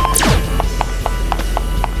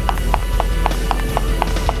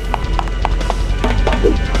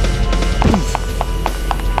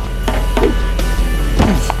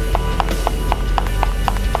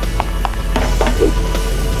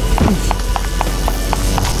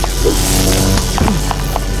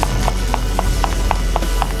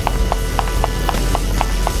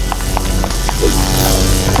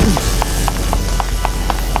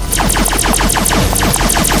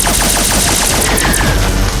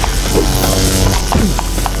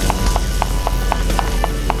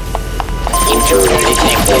 Intruder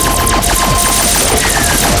detected.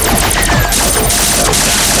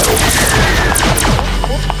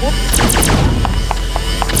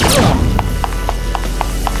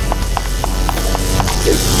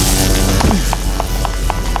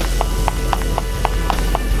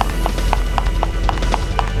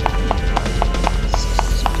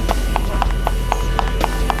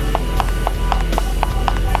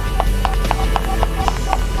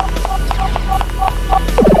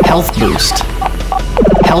 Health boost.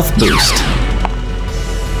 Health boost.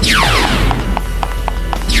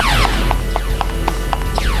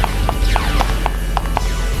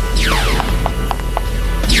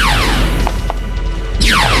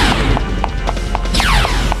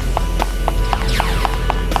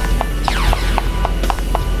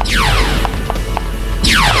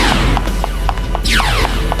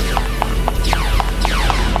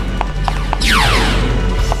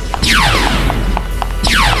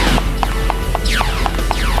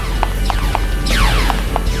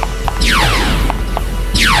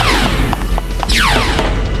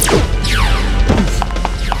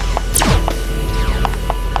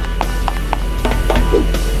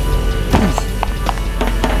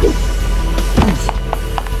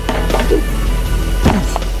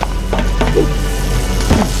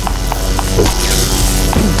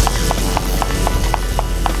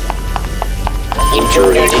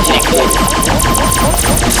 Intruder detected.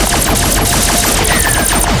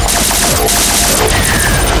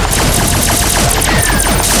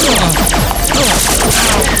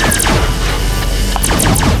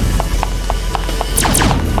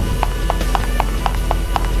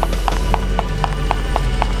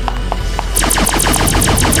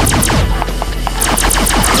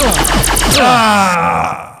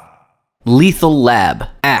 Lethal Lab,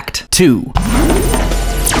 Act 2.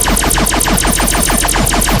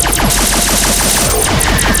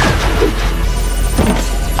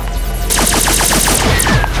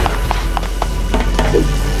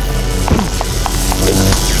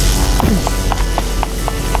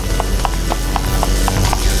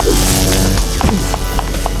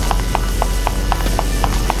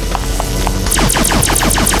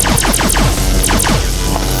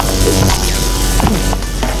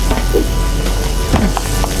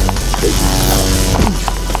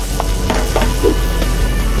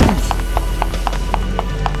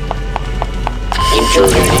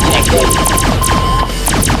 Intruder detected.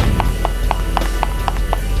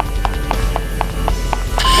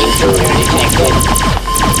 Intruder detected.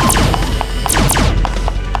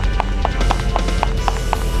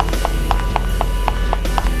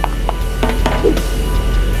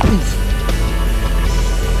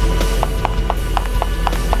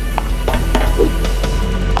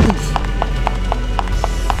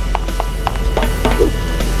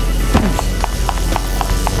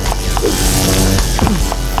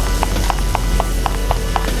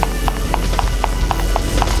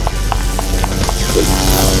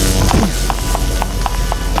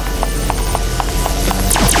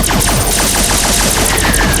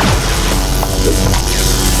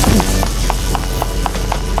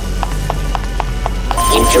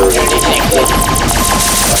 Intruder detected.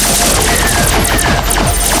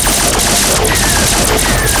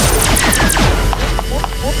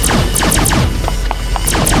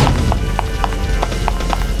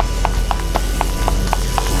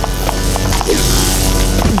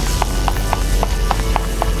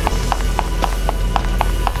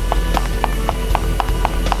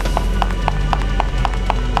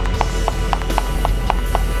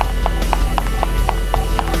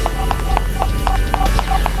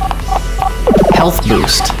 Health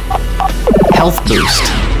boost. Health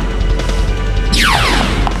boost.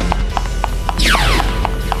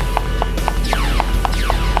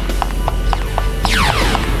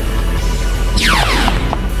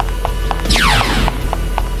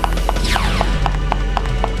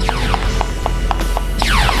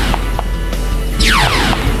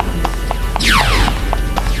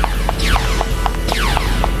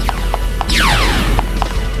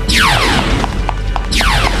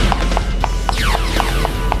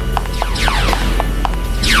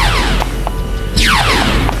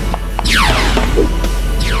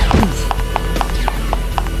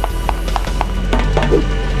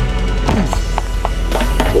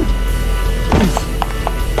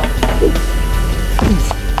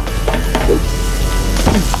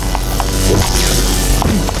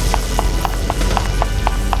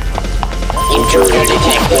 Intruder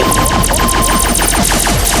detected.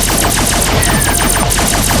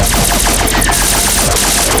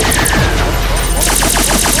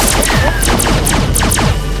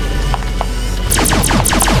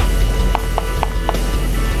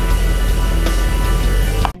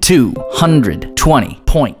 $220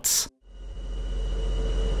 points.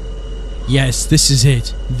 Yes, this is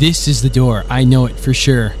it. This is the door. I know it for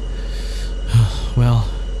sure. Well,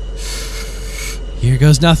 here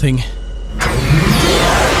goes nothing.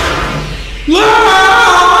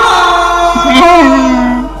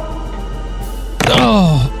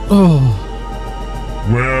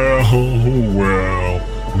 Well,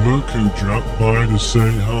 look who dropped by to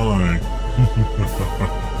say hi.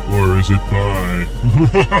 Or is it bye?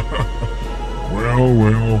 Well,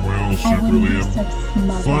 Super Liam.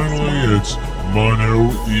 Finally, it's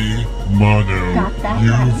mono e mono.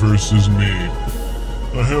 You versus me.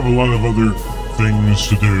 I have a lot of other things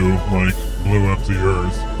to do, like blow up the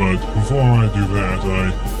Earth, but before I do that,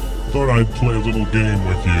 I thought I'd play a little game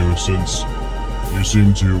with you, since you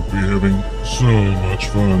seem to be having so much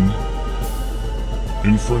fun.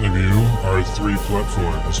 In front of you are 3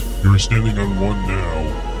 platforms. You're standing on one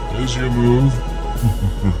now. As you move,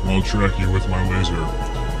 I'll track you with my laser.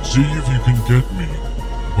 See if you can get me.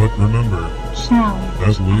 But remember,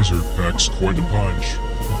 that laser packs quite a punch.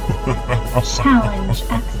 Challenge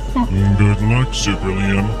accepted. Good luck, Super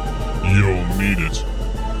Liam. You'll need it.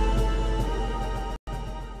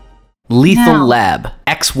 Lethal Now. Lab,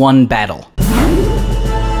 X1 battle.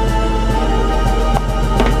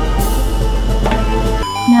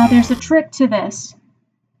 Now there's a trick to this.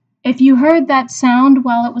 If you heard that sound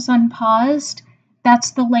while it was unpaused,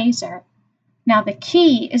 that's the laser. Now the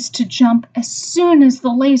key is to jump as soon as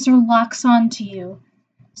the laser locks onto you.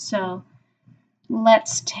 So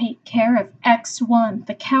let's take care of X1.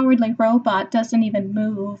 The cowardly robot doesn't even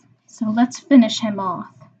move. So let's finish him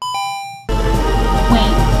off.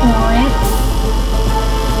 Wait for it.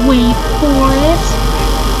 Wait for it.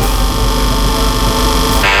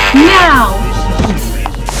 Now!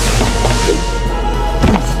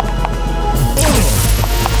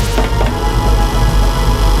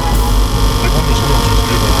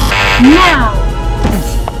 Now!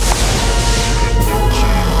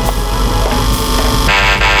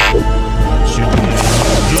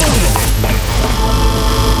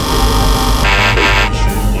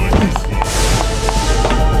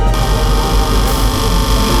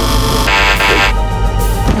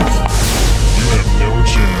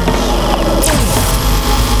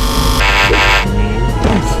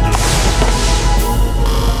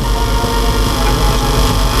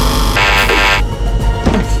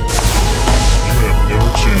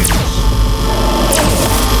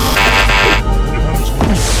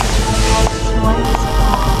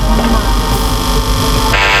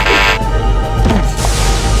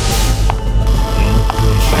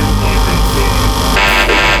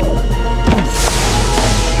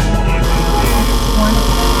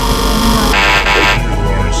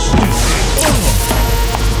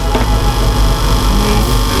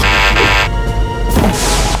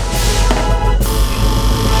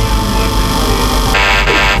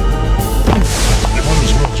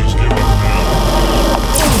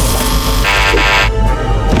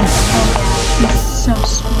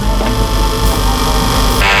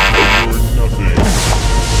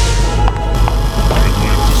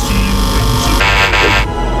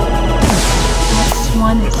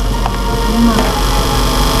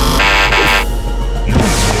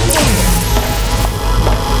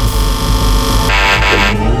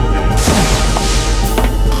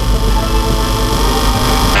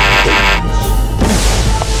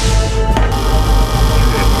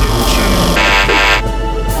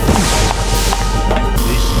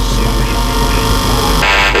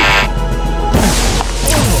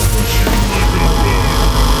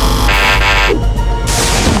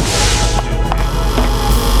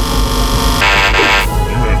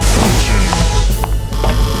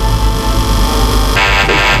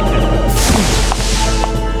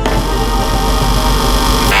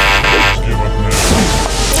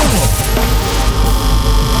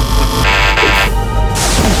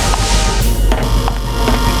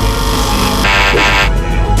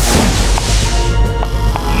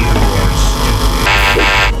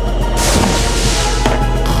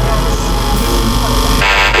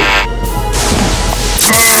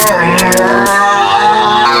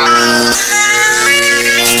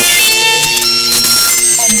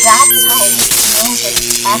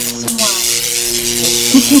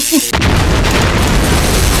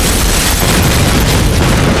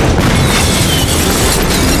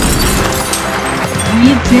 We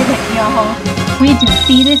did it, y'all. We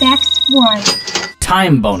defeated X1.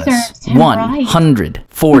 Time bonus, Serves him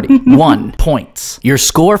 141 points. Your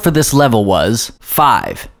score for this level was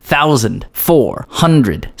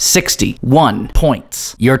 5,461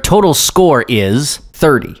 points. Your total score is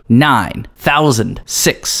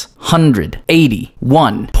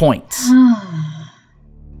 39,681 points.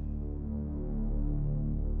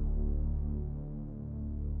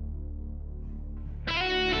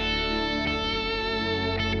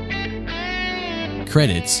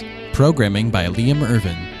 Credits: programming by Liam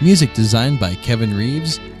Irvin, music designed by Kevin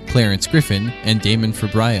Reeves, Clarence Griffin, and Damon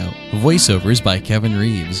Fabrio, voiceovers by Kevin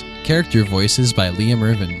Reeves, character voices by Liam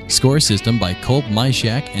Irvin, score system by Colt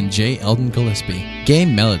Myshak and J. Eldon Gillespie,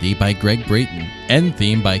 game melody by Greg Brayton, end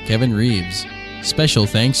theme by Kevin Reeves. Special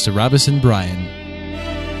thanks to Robinson Bryan.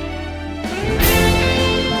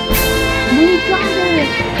 We got it!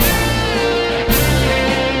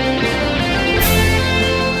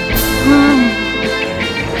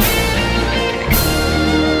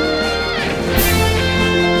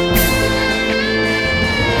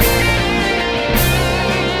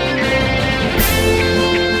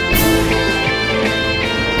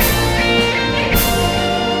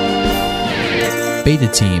 Beta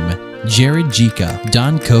Team: Jared Jika,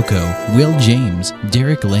 Don Coco, Will James,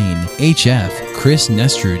 Derek Lane, HF, Chris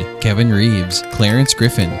Nestrud, Kevin Reeves, Clarence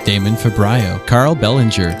Griffin, Damon Fabrio, Carl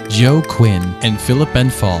Bellinger, Joe Quinn, and Philip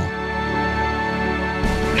Benfall.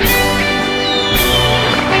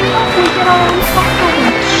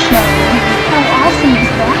 How awesome is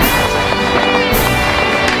that?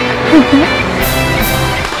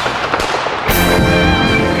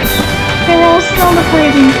 They're all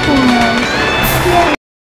celebrating for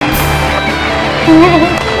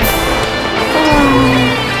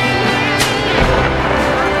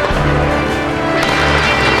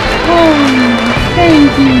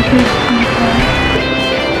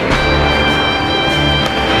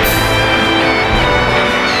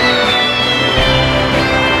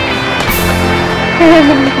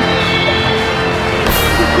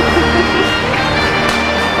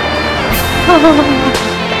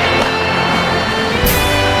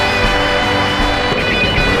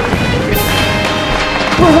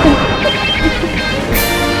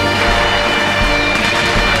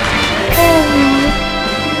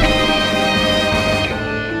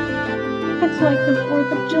It's like the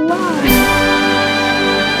 4th of July.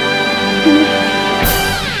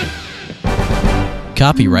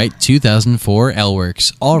 Copyright 2004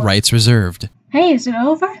 Elworks. All rights reserved. Hey, is it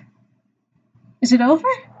over? Is it over?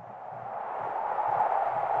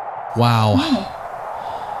 Wow.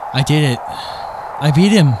 Oh. I did it. I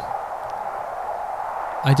beat him.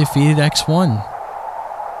 I defeated X1.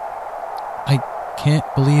 I can't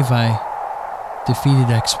believe I defeated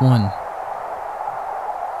X1.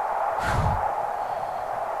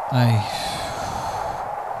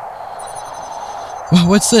 Well,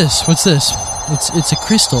 what's this? What's this? It's a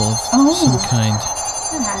crystal of some kind.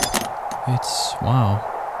 Yeah. It's wow.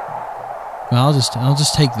 Well, I'll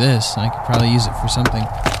just take this. I could probably use it for something.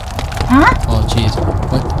 Huh? Oh, jeez.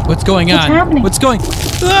 What's going on? What's happening? What's going?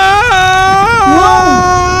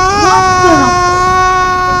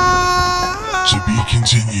 To be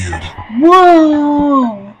continued.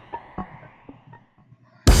 Whoa!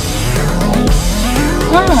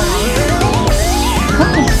 Huh.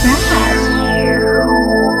 What is that?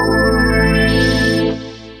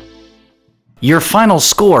 Your final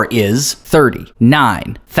score is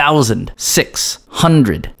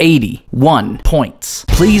 39,681 points.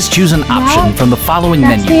 Please choose an option Wow. from the following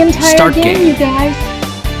That's menu. the entire Start game, you game. guys.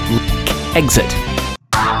 Exit.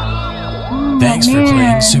 Oh, Thanks for man.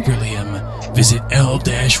 playing Super Liam. Visit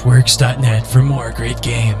l-works.net for more great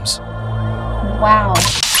games. Wow.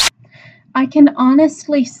 I can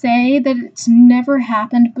honestly say that it's never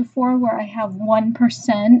happened before where I have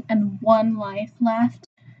 1% and 1 life left.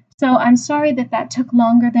 So I'm sorry that that took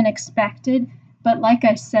longer than expected, but like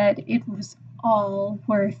I said, it was all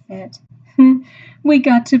worth it. We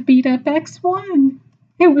got to beat up X1.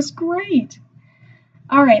 It was great.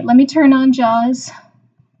 All right, let me turn on JAWS.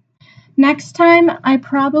 Next time, I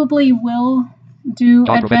probably will do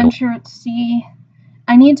JAWS Adventure at Sea.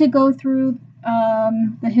 I need to go through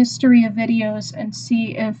the history of videos and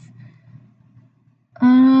see if...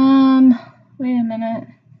 wait a minute.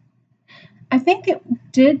 I think it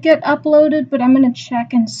did get uploaded, but I'm going to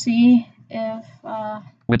check and see if...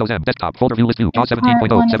 Windows M desktop folder view list view JAWS if part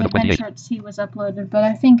 1 of 17.0728. Adventure at Sea was uploaded, but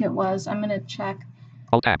I think it was. I'm going to check.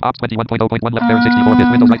 Alt tab ops 21.0.1 left parent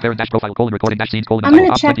 64-bit Windows right parent dash profile colon recording dash scenes colon I'm gonna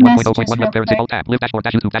ops check 21.0.1 messages left real parent quick. alt tab live dashboard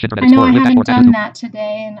dash YouTube dash internet I know I explorer live haven't dashboard dash done YouTube that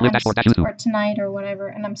today, and Live dashboard dash YouTube. or tonight or whatever,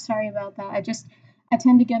 and I'm sorry about that. I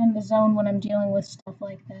tend to get in the zone when I'm dealing with stuff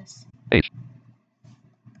like this. Page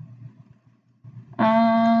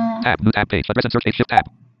tab new tab page address and search page shift tab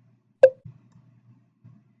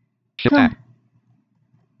shift Huh. tab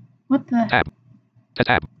What the? tab test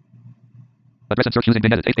tab address and search using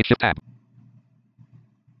Bing edit page shift tab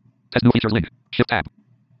test new features link shift tab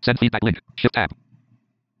send feedback link shift tab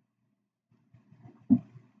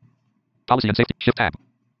policy and safety shift tab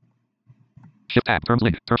terms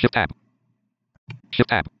link shift tab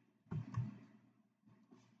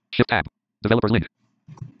developers link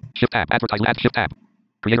shift tab advertise ad shift tab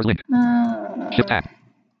creators link shift tab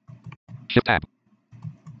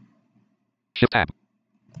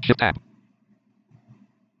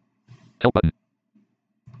help button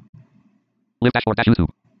live dashboard dash YouTube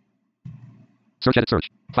search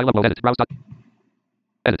file upload edit browse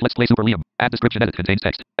edit let's play Super Liam add description edit contains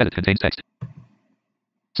text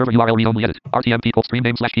server URL read only edit RTMP call stream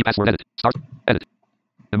name / key password edit start edit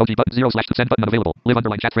emoji button 0 / send button unavailable live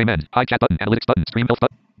underline chat frame end hide chat button analytics button stream health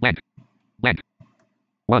button blank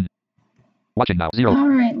 1 watching now 0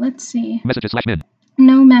 Alright, let's see. messages / min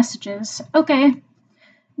No messages. Okay.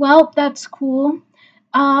 Well, that's cool.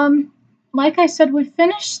 Like I said, we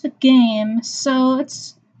finished the game, so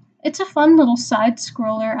it's a fun little side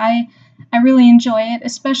scroller. I really enjoy it,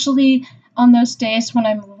 especially on those days when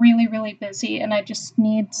I'm really, really busy and I just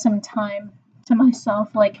need some time to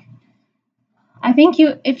myself. Like, I think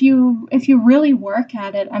if you really work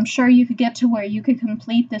at it, I'm sure you could get to where you could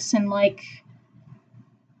complete this in like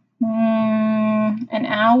an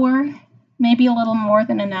hour, maybe a little more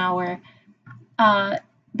than an hour.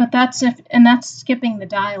 But that's skipping the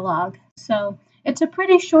dialogue. So it's a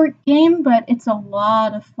pretty short game, but it's a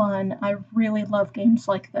lot of fun. I really love games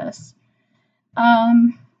like this.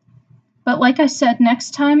 But like I said,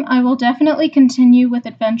 next time I will definitely continue with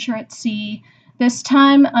Adventure at Sea. This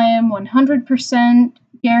time I am 100%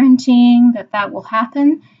 guaranteeing that that will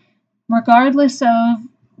happen, regardless of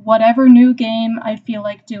whatever new game I feel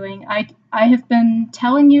like doing. I have been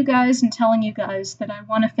telling you guys that I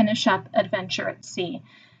want to finish up Adventure at Sea.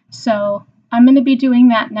 So I'm going to be doing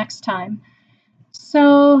that next time.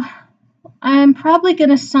 So I'm probably going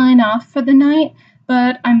to sign off for the night,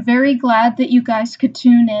 but I'm very glad that you guys could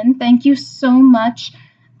tune in. Thank you so much.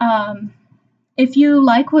 If you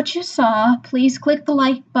like what you saw, please click the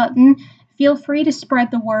like button. Feel free to spread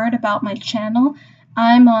the word about my channel.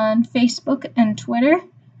 I'm on Facebook and Twitter.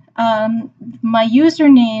 My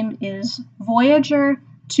username is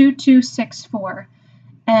Voyager2264.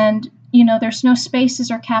 And, you know, there's no spaces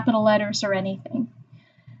or capital letters or anything.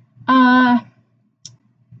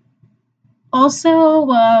 Also,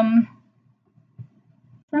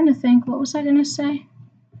 trying to think, what was I going to say?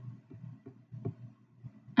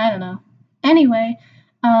 I don't know. Anyway,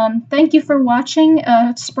 thank you for watching.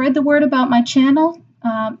 Spread the word about my channel,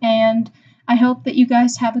 and I hope that you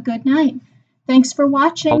guys have a good night. Thanks for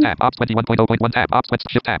watching. Alt tab, ops 21.0.1 tab, ops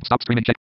Shift tab, stop streaming check.